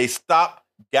nuclear as a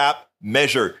stopgap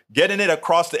measure, getting it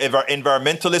across the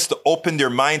environmentalists to open their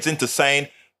minds into saying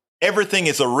everything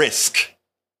is a risk,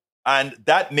 and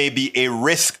that may be a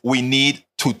risk we need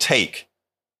to take.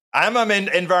 I'm an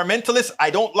environmentalist. I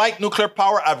don't like nuclear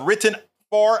power. I've written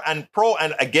for and pro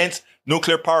and against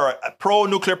nuclear power. Pro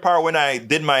nuclear power when I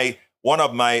did one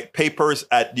of my papers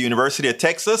at the University of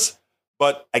Texas.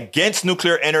 but against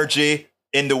nuclear energy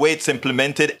in the way it's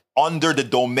implemented under the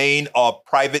domain of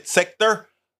private sector.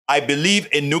 I believe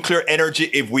in nuclear energy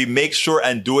if we make sure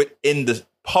and do it in the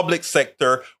public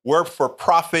sector where for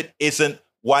profit isn't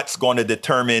what's going to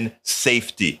determine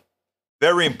safety.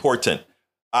 Very important.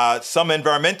 Some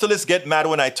environmentalists get mad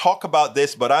when I talk about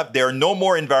this, but there are no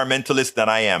more environmentalists than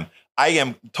I am. I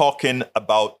am talking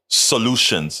about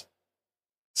solutions.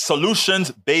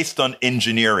 Solutions based on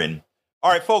engineering.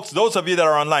 All right, folks, those of you that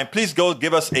are online, please go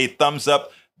give us a thumbs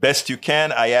up best you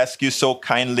can. I ask you so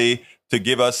kindly to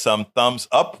give us some thumbs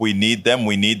up. We need them.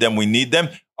 We need them. We need them.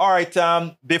 All right.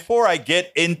 Before I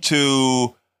get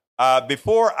into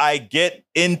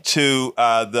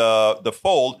the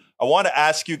fold, I want to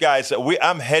ask you guys.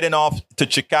 I'm heading off to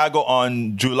Chicago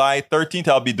on July 13th.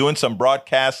 I'll be doing some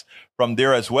broadcasts from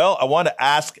there as well. I want to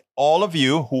ask all of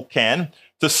you who can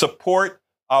to support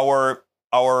our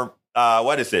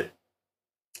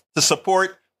to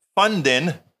support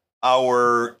funding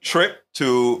our trip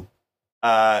to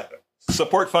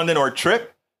support funding our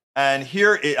trip. And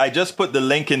here I just put the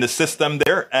link in the system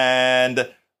there, and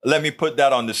let me put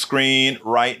that on the screen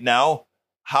right now.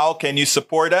 How can you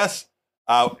support us?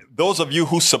 Those of you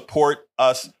who support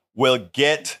us will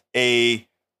get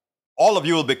all of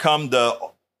you will become the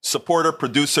supporter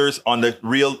producers on the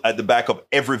reel at the back of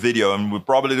every video. And we'll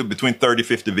probably do between 30 to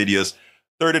 50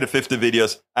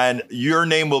 videos. And your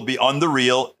name will be on the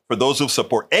reel for those who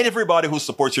support. And everybody who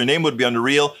supports, your name would be on the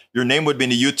reel. Your name would be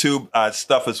in the YouTube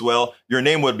stuff as well. Your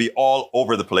name would be all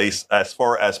over the place as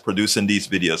far as producing these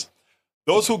videos.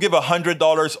 Those who give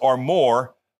 $100 or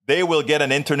more, they will get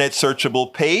an internet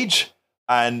searchable page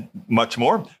and much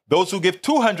more. Those who give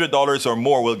 $200 or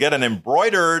more will get an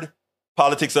embroidered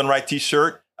Politics Done Right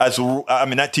t-shirt.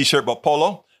 Not t-shirt, but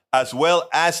polo, as well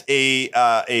as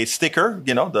a sticker,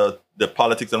 the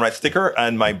Politics Done Right sticker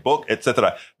and my book,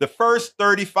 etc. The first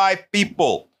 35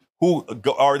 people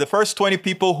the first 20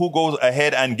 people who go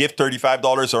ahead and give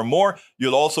 $35 or more,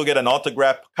 you'll also get an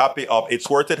autographed copy of It's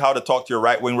Worth It, How to Talk to Your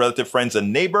Right-Wing Relative, Friends,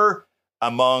 and Neighbor,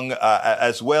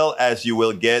 as well as you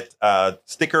will get a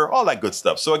sticker, all that good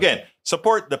stuff. So again,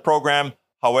 support the program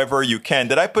however you can.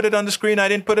 Did I put it on the screen? I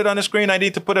didn't put it on the screen. I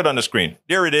need to put it on the screen.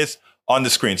 There it is on the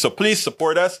screen. So please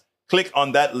support us. Click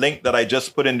on that link that I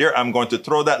just put in there. I'm going to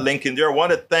throw that link in there. I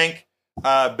want to thank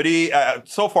Bri.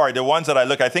 So far, the ones that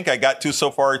I think I got two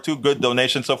so far, two good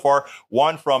donations so far.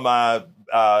 One from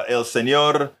El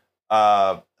Señor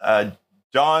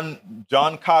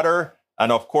John Cotter,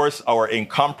 and of course, our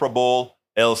incomparable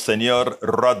El Señor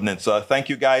Rodnan. So thank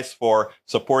you guys for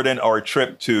supporting our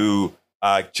trip to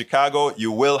Chicago.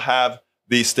 You will have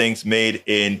these things made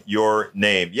in your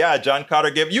name. Yeah, John Cotter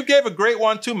you gave a great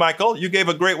one too, Michael. You gave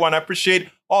a great one. I appreciate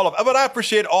but I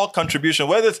appreciate all contribution,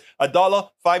 whether it's $1, $5,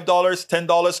 $10,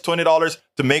 $20,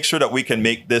 to make sure that we can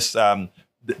make this,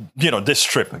 this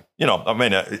trip.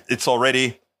 It's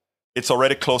already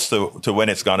close to when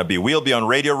it's going to be. We'll be on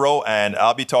Radio Row, and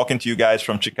I'll be talking to you guys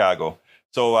from Chicago.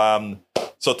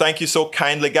 So thank you so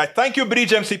kindly, guys. Thank you,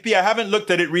 Bridge MCP. I haven't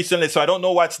looked at it recently, so I don't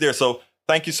know what's there. So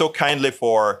thank you so kindly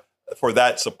for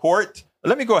that support.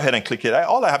 Let me go ahead and click it.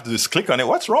 All I have to do is click on it.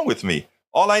 What's wrong with me?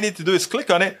 All I need to do is click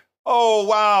on it. Oh,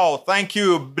 wow. Thank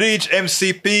you. Bridge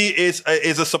MCP is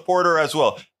a supporter as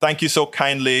well. Thank you so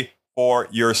kindly for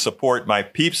your support, my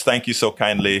peeps. Thank you so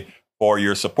kindly for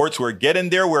your supports. We're getting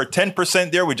there. We're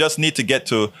 10% there. We just need to get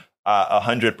to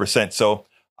 100%. So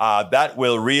that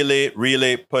will really,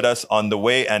 really put us on the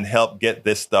way and help get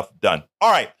this stuff done.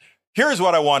 All right. Here's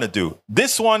what I want to do.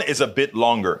 This one is a bit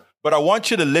longer, but I want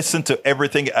you to listen to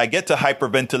everything. I get to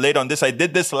hyperventilate on this. I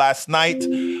did this last night.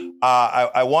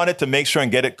 I wanted to make sure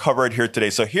and get it covered here today.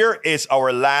 So here is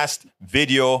our last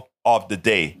video of the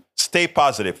day. Stay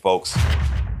positive, folks.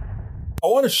 I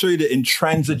want to show you the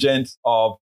intransigence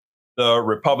of the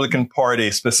Republican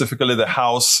Party, specifically the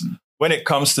House, when it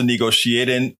comes to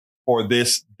negotiating for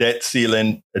this debt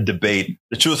ceiling debate.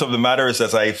 The truth of the matter is,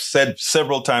 as I've said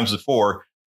several times before,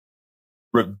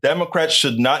 Democrats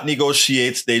should not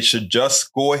negotiate. They should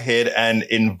just go ahead and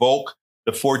invoke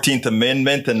the 14th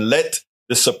Amendment and let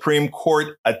the Supreme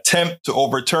Court attempt to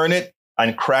overturn it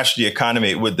and crash the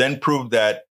economy. It would then prove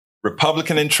that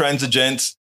Republican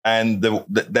intransigence and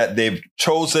that they've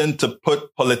chosen to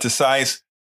put politicized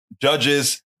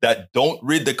judges that don't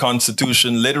read the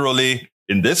Constitution literally,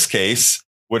 in this case,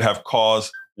 would have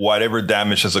caused whatever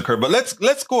damage has occurred. But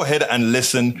let's go ahead and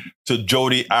listen to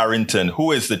Jody Arrington,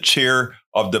 who is the chair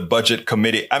of the Budget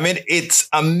Committee. I mean, it's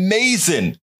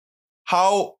amazing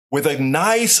how, with a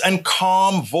nice and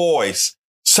calm voice,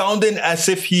 sounding as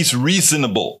if he's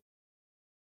reasonable,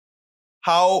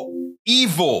 how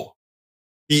evil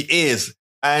he is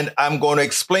And I'm going to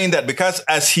explain that because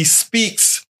as he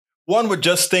speaks, one would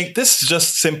just think this is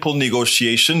just simple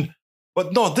negotiation.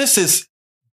 But no, this is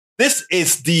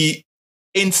the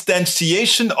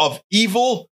instantiation of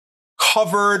evil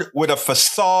covered with a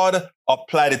facade of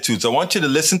platitudes. I want you to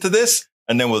listen to this,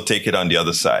 and then we'll take it on the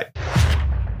other side.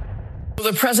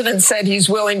 The president said he's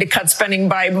willing to cut spending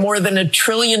by more than $1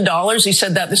 trillion. He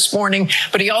said that this morning,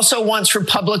 but he also wants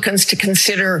Republicans to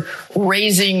consider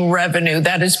raising revenue.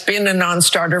 That has been a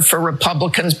non-starter for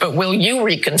Republicans, but will you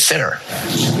reconsider?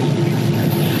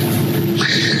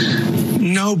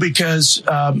 No, because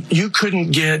you couldn't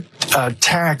get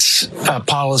tax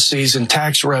policies and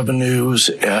tax revenues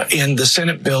in the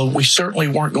Senate bill. We certainly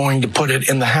weren't going to put it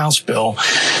in the House bill.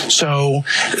 So,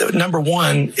 number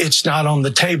one, it's not on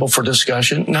the table for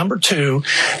discussion. Number two,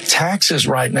 taxes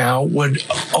right now would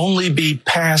only be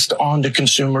passed on to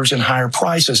consumers in higher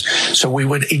prices. So we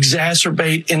would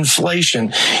exacerbate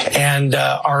inflation. And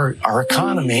our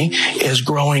economy is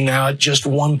growing now at just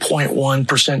 1.1%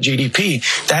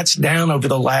 GDP. That's down over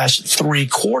the last 3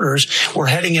 quarters. We're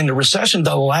heading into recession.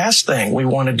 The last thing we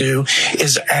want to do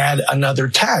is add another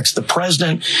tax. The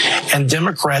president and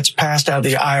Democrats passed out of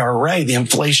the IRA, the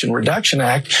Inflation Reduction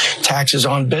Act, taxes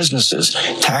on businesses,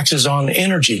 taxes on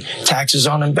energy, taxes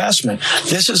on investment.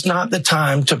 This is not the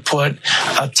time to put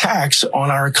a tax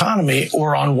on our economy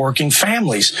or on working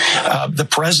families. The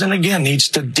president, again, needs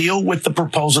to deal with the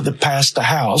proposal that passed the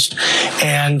House.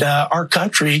 And our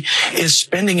country is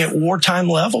spending at wartime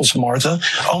levels, Martha,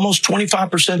 almost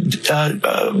 25%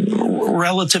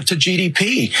 relative to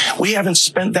GDP. We haven't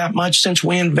spent that much since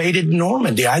we invaded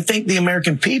Normandy. I think the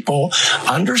American people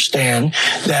understand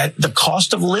that the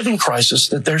cost of living crisis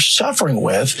that they're suffering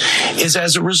with is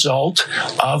as a result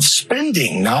of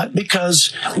spending, not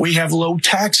because we have low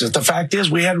taxes. The fact is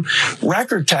we had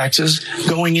record taxes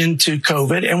going into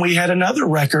COVID, and we had another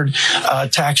record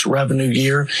tax revenue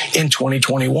year in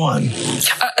 2021.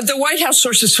 The White House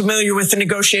sources familiar with the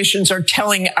negotiations are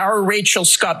telling our Rachel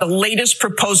Scott the latest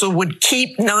proposal would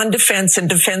keep non-defense and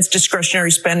defense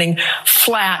discretionary spending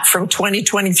flat from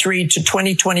 2023 to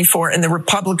 2024, and the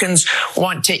Republicans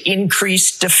want to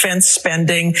increase defense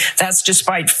spending. That's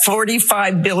despite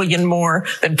 $45 billion more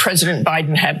than President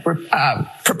Biden had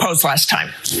proposed last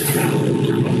time.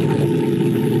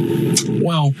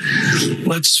 Well,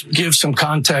 let's give some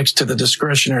context to the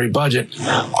discretionary budget.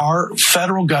 Our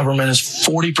federal government is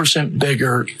 40%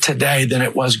 bigger today than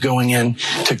it was going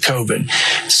into COVID.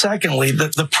 Secondly,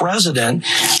 the president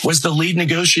was the lead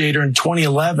negotiator in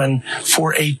 2011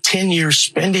 for a 10-year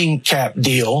spending cap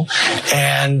deal,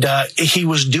 and he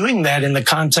was doing that in the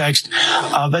context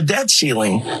of a debt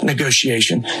ceiling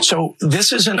negotiation. So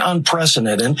this isn't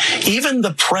unprecedented. Even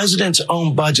the president's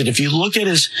own budget, if you look at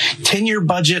his 10-year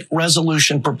budget resolution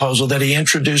proposal that he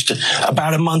introduced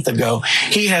about a month ago,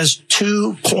 he has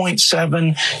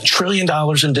 $2.7 trillion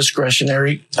in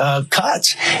discretionary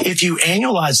cuts. If you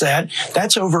annualize that,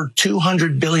 that's over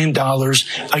 $200 billion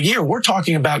a year. We're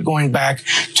talking about going back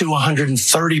to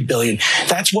 $130 billion.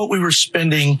 That's what we were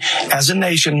spending as a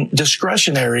nation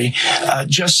discretionary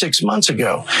just 6 months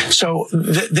ago. So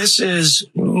this is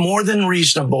more than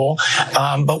reasonable,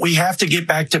 but we have to get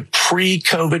back to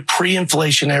pre-COVID,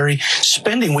 pre-inflationary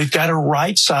spending. We've got to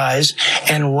right size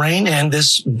and rein in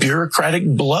this bureaucratic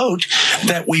bloat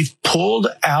that we've pulled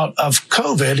out of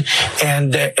COVID,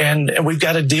 and we've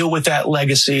got to deal with that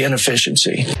legacy and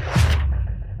efficiency.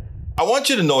 I want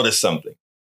you to notice something.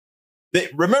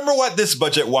 Remember what this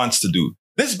budget wants to do.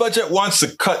 This budget wants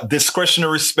to cut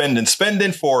discretionary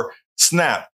spending for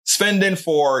SNAP, spending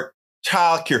for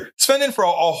childcare, spending for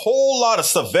a whole lot of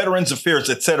stuff, Veterans Affairs,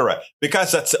 etc.,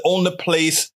 because that's the only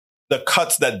place the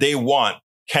cuts that they want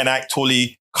can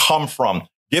actually come from,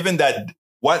 given that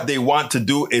what they want to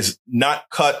do is not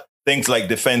cut things like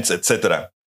defense, etc.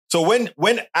 So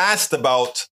when asked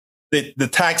about the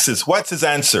taxes, what's his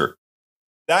answer?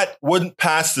 That wouldn't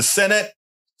pass the Senate,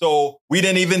 so we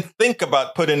didn't even think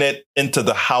about putting it into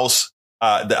the House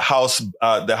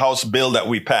bill that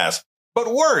we passed.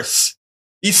 But worse,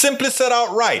 he simply said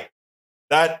outright,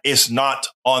 that is not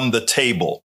on the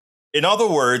table. In other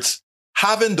words,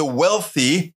 having the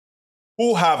wealthy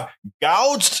who have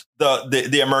gouged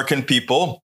the American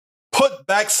people, put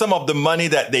back some of the money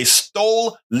that they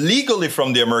stole legally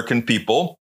from the American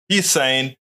people, he's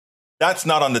saying that's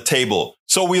not on the table.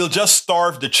 So we'll just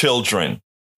starve the children.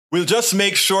 We'll just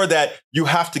make sure that you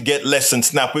have to get less in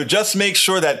SNAP. We'll just make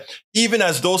sure that even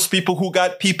as those people who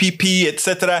got PPP,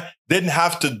 etc., didn't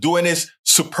have to do any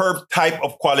superb type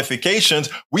of qualifications,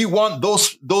 we want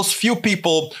those few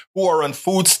people who are on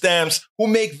food stamps, who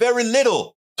make very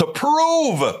little, to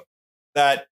prove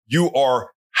that you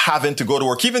are having to go to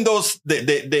work. Even though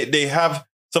they have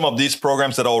some of these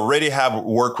programs that already have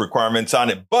work requirements on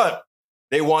it, but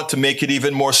they want to make it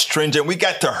even more stringent. We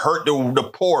got to hurt the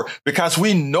poor because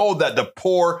we know that the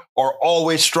poor are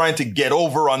always trying to get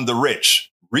over on the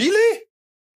rich. Really?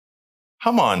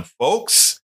 Come on,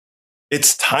 folks.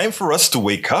 It's time for us to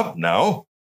wake up now.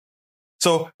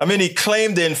 So, I mean, he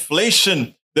claimed the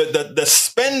inflation, the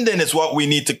spending is what we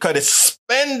need to cut. It's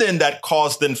spending that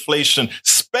caused inflation,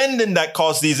 spending that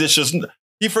caused these issues.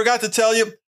 He forgot to tell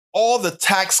you all the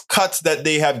tax cuts that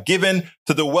they have given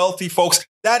to the wealthy folks.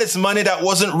 That is money that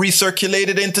wasn't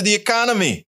recirculated into the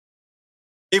economy.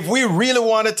 If we really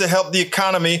wanted to help the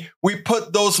economy, we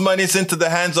put those monies into the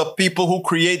hands of people who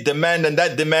create demand, and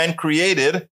that demand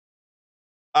create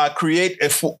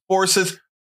forces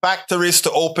factories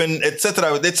to open,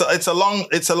 etc. It's a long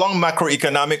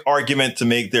macroeconomic argument to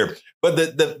make there. But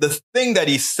the thing that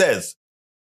he says,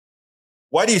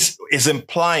 what he is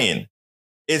implying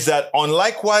is that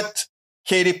unlike what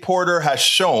Katie Porter has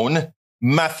shown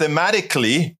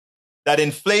mathematically, that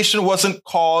inflation wasn't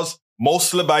caused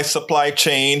mostly by supply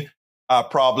chain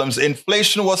problems.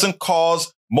 Inflation wasn't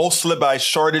caused mostly by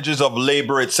shortages of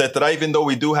labor, etc., even though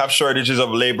we do have shortages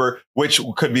of labor, which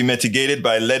could be mitigated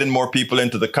by letting more people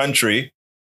into the country.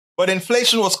 But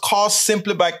inflation was caused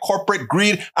simply by corporate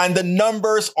greed, and the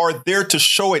numbers are there to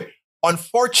show it.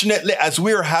 Unfortunately, as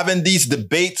we are having these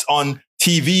debates on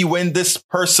TV, when this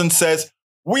person says,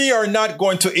 we are not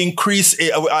going to increase,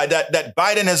 that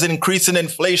Biden has an increase in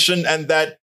inflation and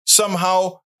that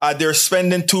somehow they're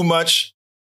spending too much,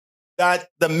 that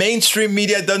the mainstream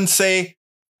media doesn't say,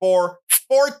 for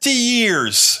 40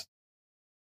 years,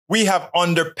 we have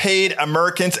underpaid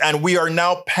Americans, and we are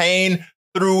now paying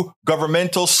through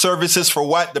governmental services for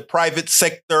what the private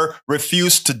sector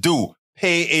refused to do,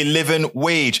 pay a living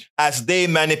wage, as they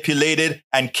manipulated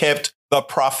and kept the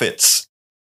profits.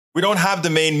 We don't have the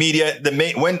main media,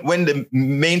 when the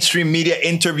mainstream media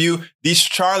interview these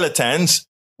charlatans,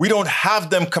 we don't have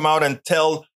them come out and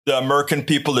tell the American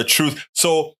people the truth.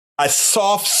 So a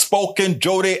soft-spoken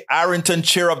Jody Arrington,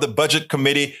 chair of the Budget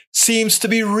Committee, seems to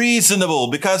be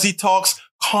reasonable because he talks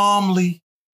calmly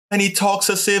and he talks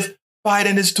as if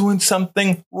Biden is doing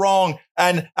something wrong.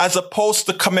 And as opposed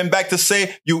to coming back to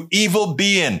say, you evil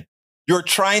being, you're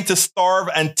trying to starve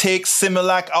and take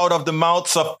Similac out of the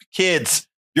mouths of kids.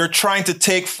 You're trying to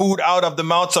take food out of the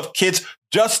mouths of kids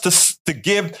just to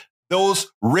give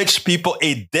those rich people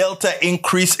a delta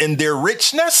increase in their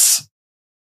richness.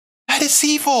 That is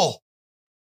evil.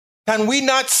 Can we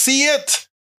not see it?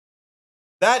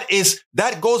 That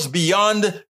goes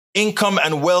beyond income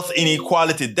and wealth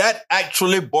inequality. That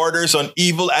actually borders on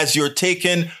evil, as you're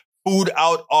taking food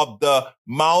out of the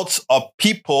mouths of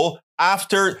people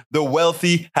after the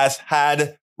wealthy has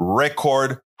had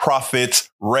record profits,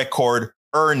 record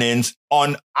earnings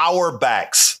on our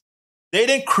backs. They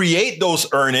didn't create those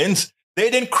earnings. They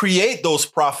didn't create those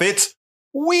profits.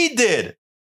 We did.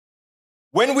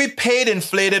 When we paid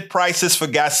inflated prices for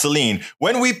gasoline,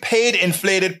 when we paid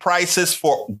inflated prices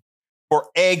for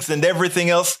eggs and everything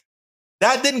else,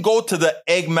 that didn't go to the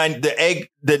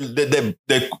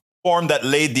farm that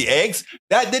laid the eggs.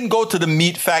 That didn't go to the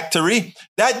meat factory.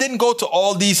 That didn't go to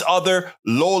all these other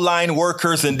low-line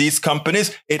workers in these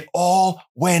companies. It all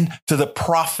went to the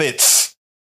profits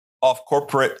of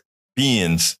corporate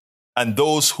beings and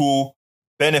those who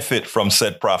benefit from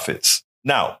said profits.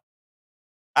 Now,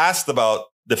 asked about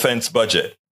defense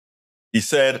budget, he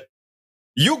said,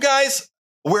 you guys,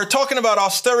 we're talking about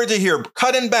austerity here,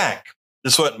 cutting back.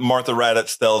 This is what Martha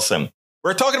Raddatz tells him.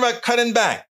 We're talking about cutting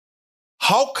back.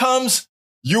 How comes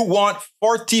you want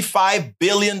 $45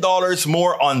 billion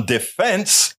more on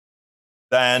defense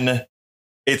than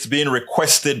it's being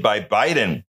requested by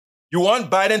Biden? You want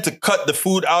Biden to cut the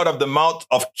food out of the mouth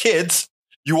of kids.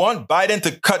 You want Biden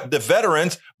to cut the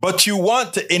veterans, but you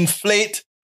want to inflate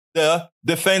the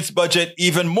defense budget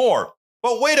even more.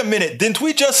 But wait a minute, didn't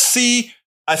we just see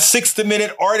a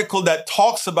 60-minute article that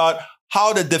talks about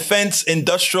how the defense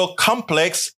industrial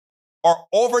complex are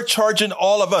overcharging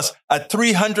all of us a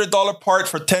 $300 part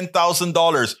for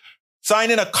 $10,000,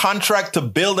 signing a contract to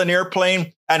build an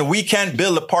airplane, and we can't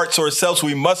build the parts ourselves.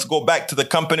 We must go back to the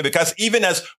company because even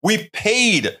as we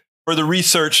paid for the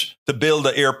research to build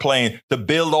the airplane, to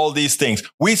build all these things,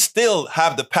 we still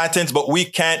have the patents, but we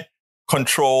can't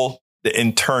control the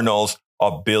internals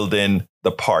of building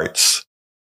the parts.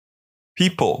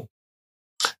 People,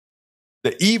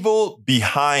 the evil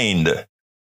behind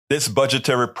this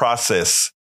budgetary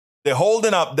process, the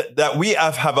holding up that we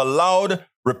have allowed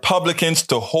Republicans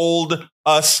to hold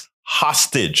us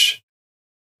hostage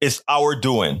is our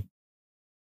doing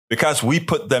because we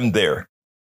put them there.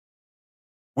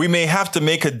 we may have to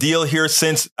make a deal here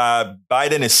since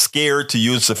Biden is scared to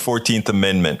use the 14th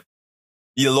Amendment.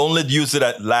 He'll only use it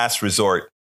at last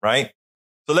resort, right?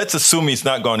 So let's assume he's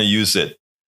not going to use it.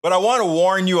 But I want to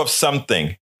warn you of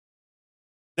something.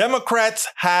 Democrats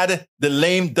had the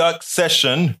lame duck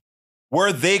session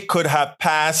where they could have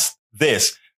passed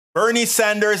this. Bernie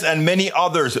Sanders and many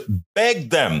others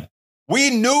begged them. We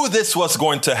knew this was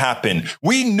going to happen.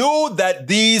 We knew that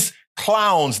these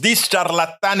clowns, these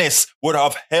charlatanes would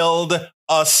have held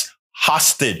us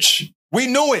hostage. We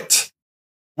knew it.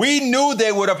 We knew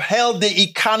they would have held the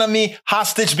economy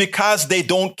hostage because they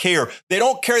don't care. They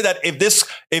don't care that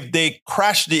if they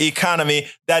crash the economy,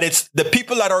 that it's the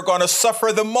people that are going to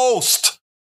suffer the most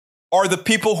are the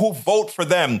people who vote for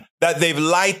them, that they've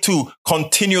lied to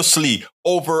continuously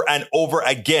over and over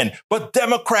again. But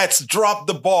Democrats dropped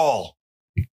the ball.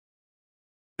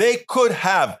 They could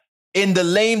have, in the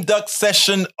lame duck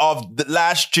session of the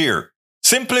last year,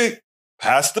 simply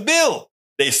passed the bill.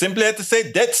 They simply had to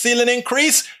say debt ceiling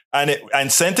increase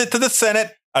and sent it to the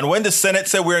Senate. And when the Senate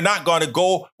said we're not going to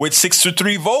go with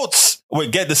 63 votes, we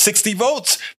get the 60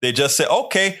 votes, they just say,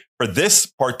 okay, for this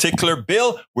particular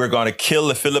bill, we're going to kill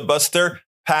the filibuster,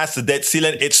 pass the debt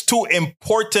ceiling. It's too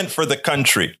important for the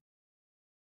country.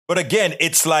 But again,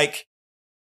 it's like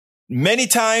many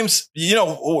times,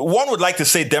 one would like to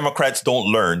say Democrats don't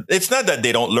learn. It's not that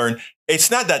they don't learn.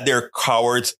 It's not that they're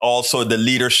cowards, also the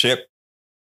leadership.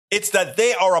 It's that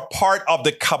they are a part of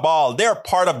the cabal. They're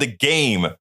part of the game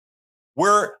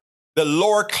where the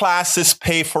lower classes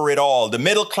pay for it all. The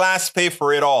middle class pay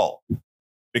for it all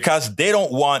because they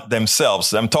don't want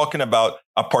themselves. I'm talking about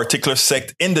a particular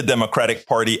sect in the Democratic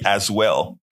Party as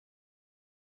well.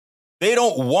 They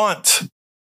don't want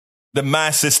the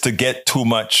masses to get too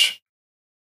much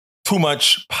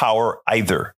power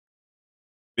either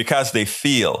because they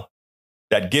feel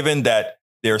that given that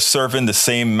they're serving the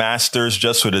same masters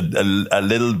just with a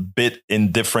little bit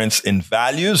in difference in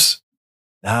values.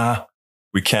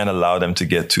 We can't allow them to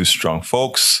get too strong.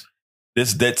 Folks,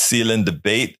 this debt ceiling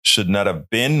debate should not have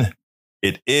been.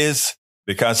 It is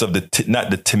because of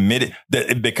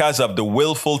because of the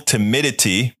willful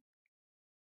timidity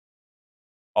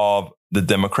of the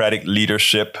Democratic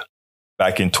leadership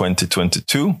back in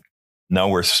 2022. Now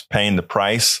we're paying the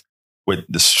price with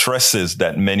the stresses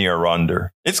that many are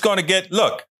under. It's going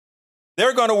to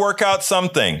they're going to work out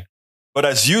something. But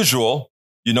as usual,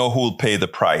 you know who will pay the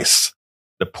price?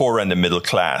 The poor and the middle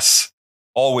class,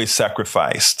 always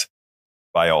sacrificed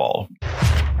by all.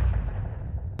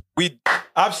 We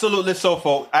absolutely so,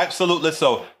 folks. Absolutely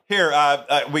so. Here,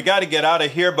 we got to get out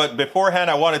of here. But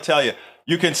beforehand, I want to tell you,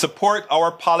 you can support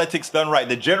our Politics Done Right.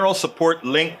 The general support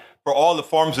link for all the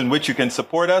forms in which you can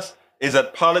support us is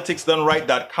at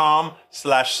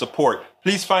politicsdoneright.com/support.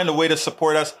 Please find a way to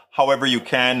support us however you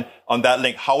can on that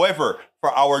link. However,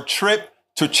 for our trip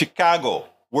to Chicago,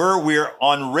 where we're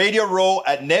on Radio Row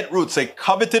at Netroots, a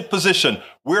coveted position,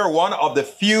 we're one of the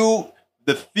few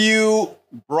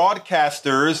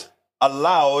broadcasters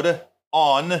allowed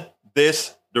on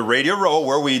the Radio Row,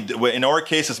 where in our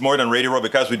case, it's more than Radio Row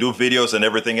because we do videos and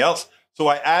everything else. So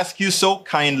I ask you so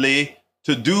kindly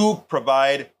to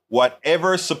provide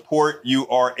whatever support you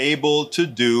are able to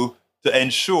do to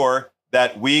ensure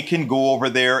that we can go over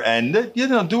there and,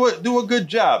 do a good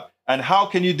job. And how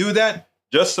can you do that?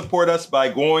 Just support us by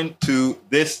going to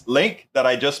this link that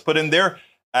I just put in there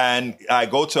and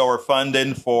go to our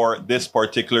funding for this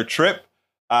particular trip.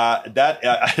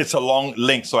 It's a long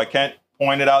link, so I can't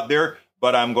point it out there,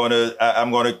 but I'm going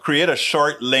to create a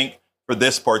short link for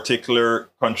this particular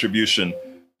contribution.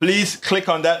 Please click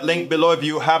on that link below if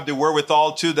you have the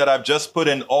wherewithal to that I've just put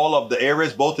in all of the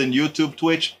areas, both in YouTube,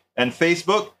 Twitch, and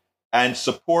Facebook, and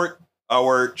support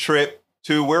our trip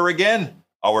to where again?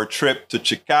 Our trip to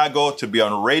Chicago to be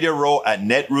on Radio Row at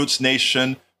Netroots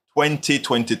Nation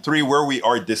 2023, where we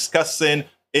are discussing,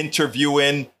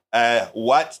 interviewing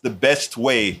what's the best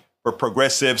way for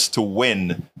progressives to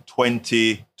win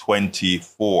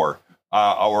 2024.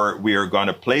 We are going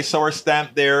to place our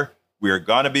stamp there. We are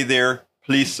going to be there.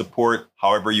 Please support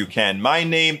however you can. My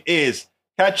name is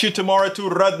Catch you tomorrow to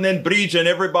Rudnan Bridge and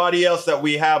everybody else that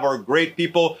we have are great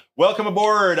people. Welcome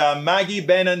aboard, Maggie,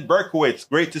 Ben, and Berkowitz.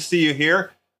 Great to see you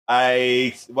here.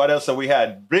 What else have we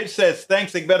had? Bridge says,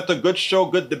 thanks, Egberto. Good show,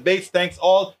 good debates. Thanks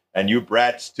all. And you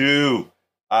brats too.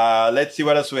 Let's see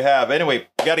what else we have. Anyway,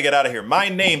 we got to get out of here. My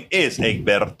name is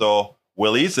Egberto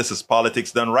Willies. This is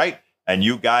Politics Done Right. And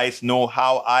you guys know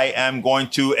how I am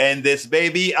going to end this,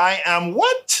 baby. I am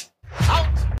what? Out.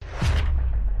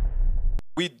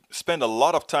 we spend a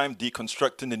lot of time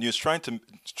deconstructing the news, trying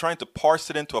to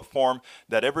parse it into a form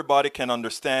that everybody can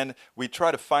understand. We try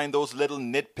to find those little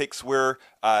nitpicks where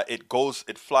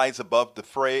it flies above the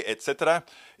fray, etc.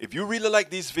 If you really like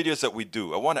these videos that we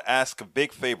do, I want to ask a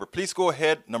big favor. Please go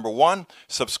ahead, number 1,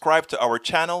 subscribe to our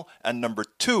channel, and number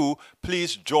 2,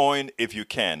 please join if you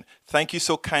can. Thank you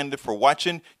so kindly for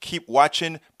watching. Keep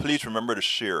watching. Please remember to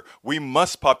share. We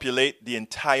must populate the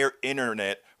entire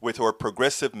internet with our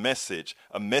progressive message,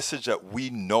 a message that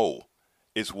we know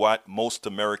is what most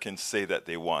Americans say that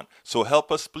they want. So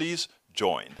help us, please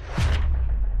join.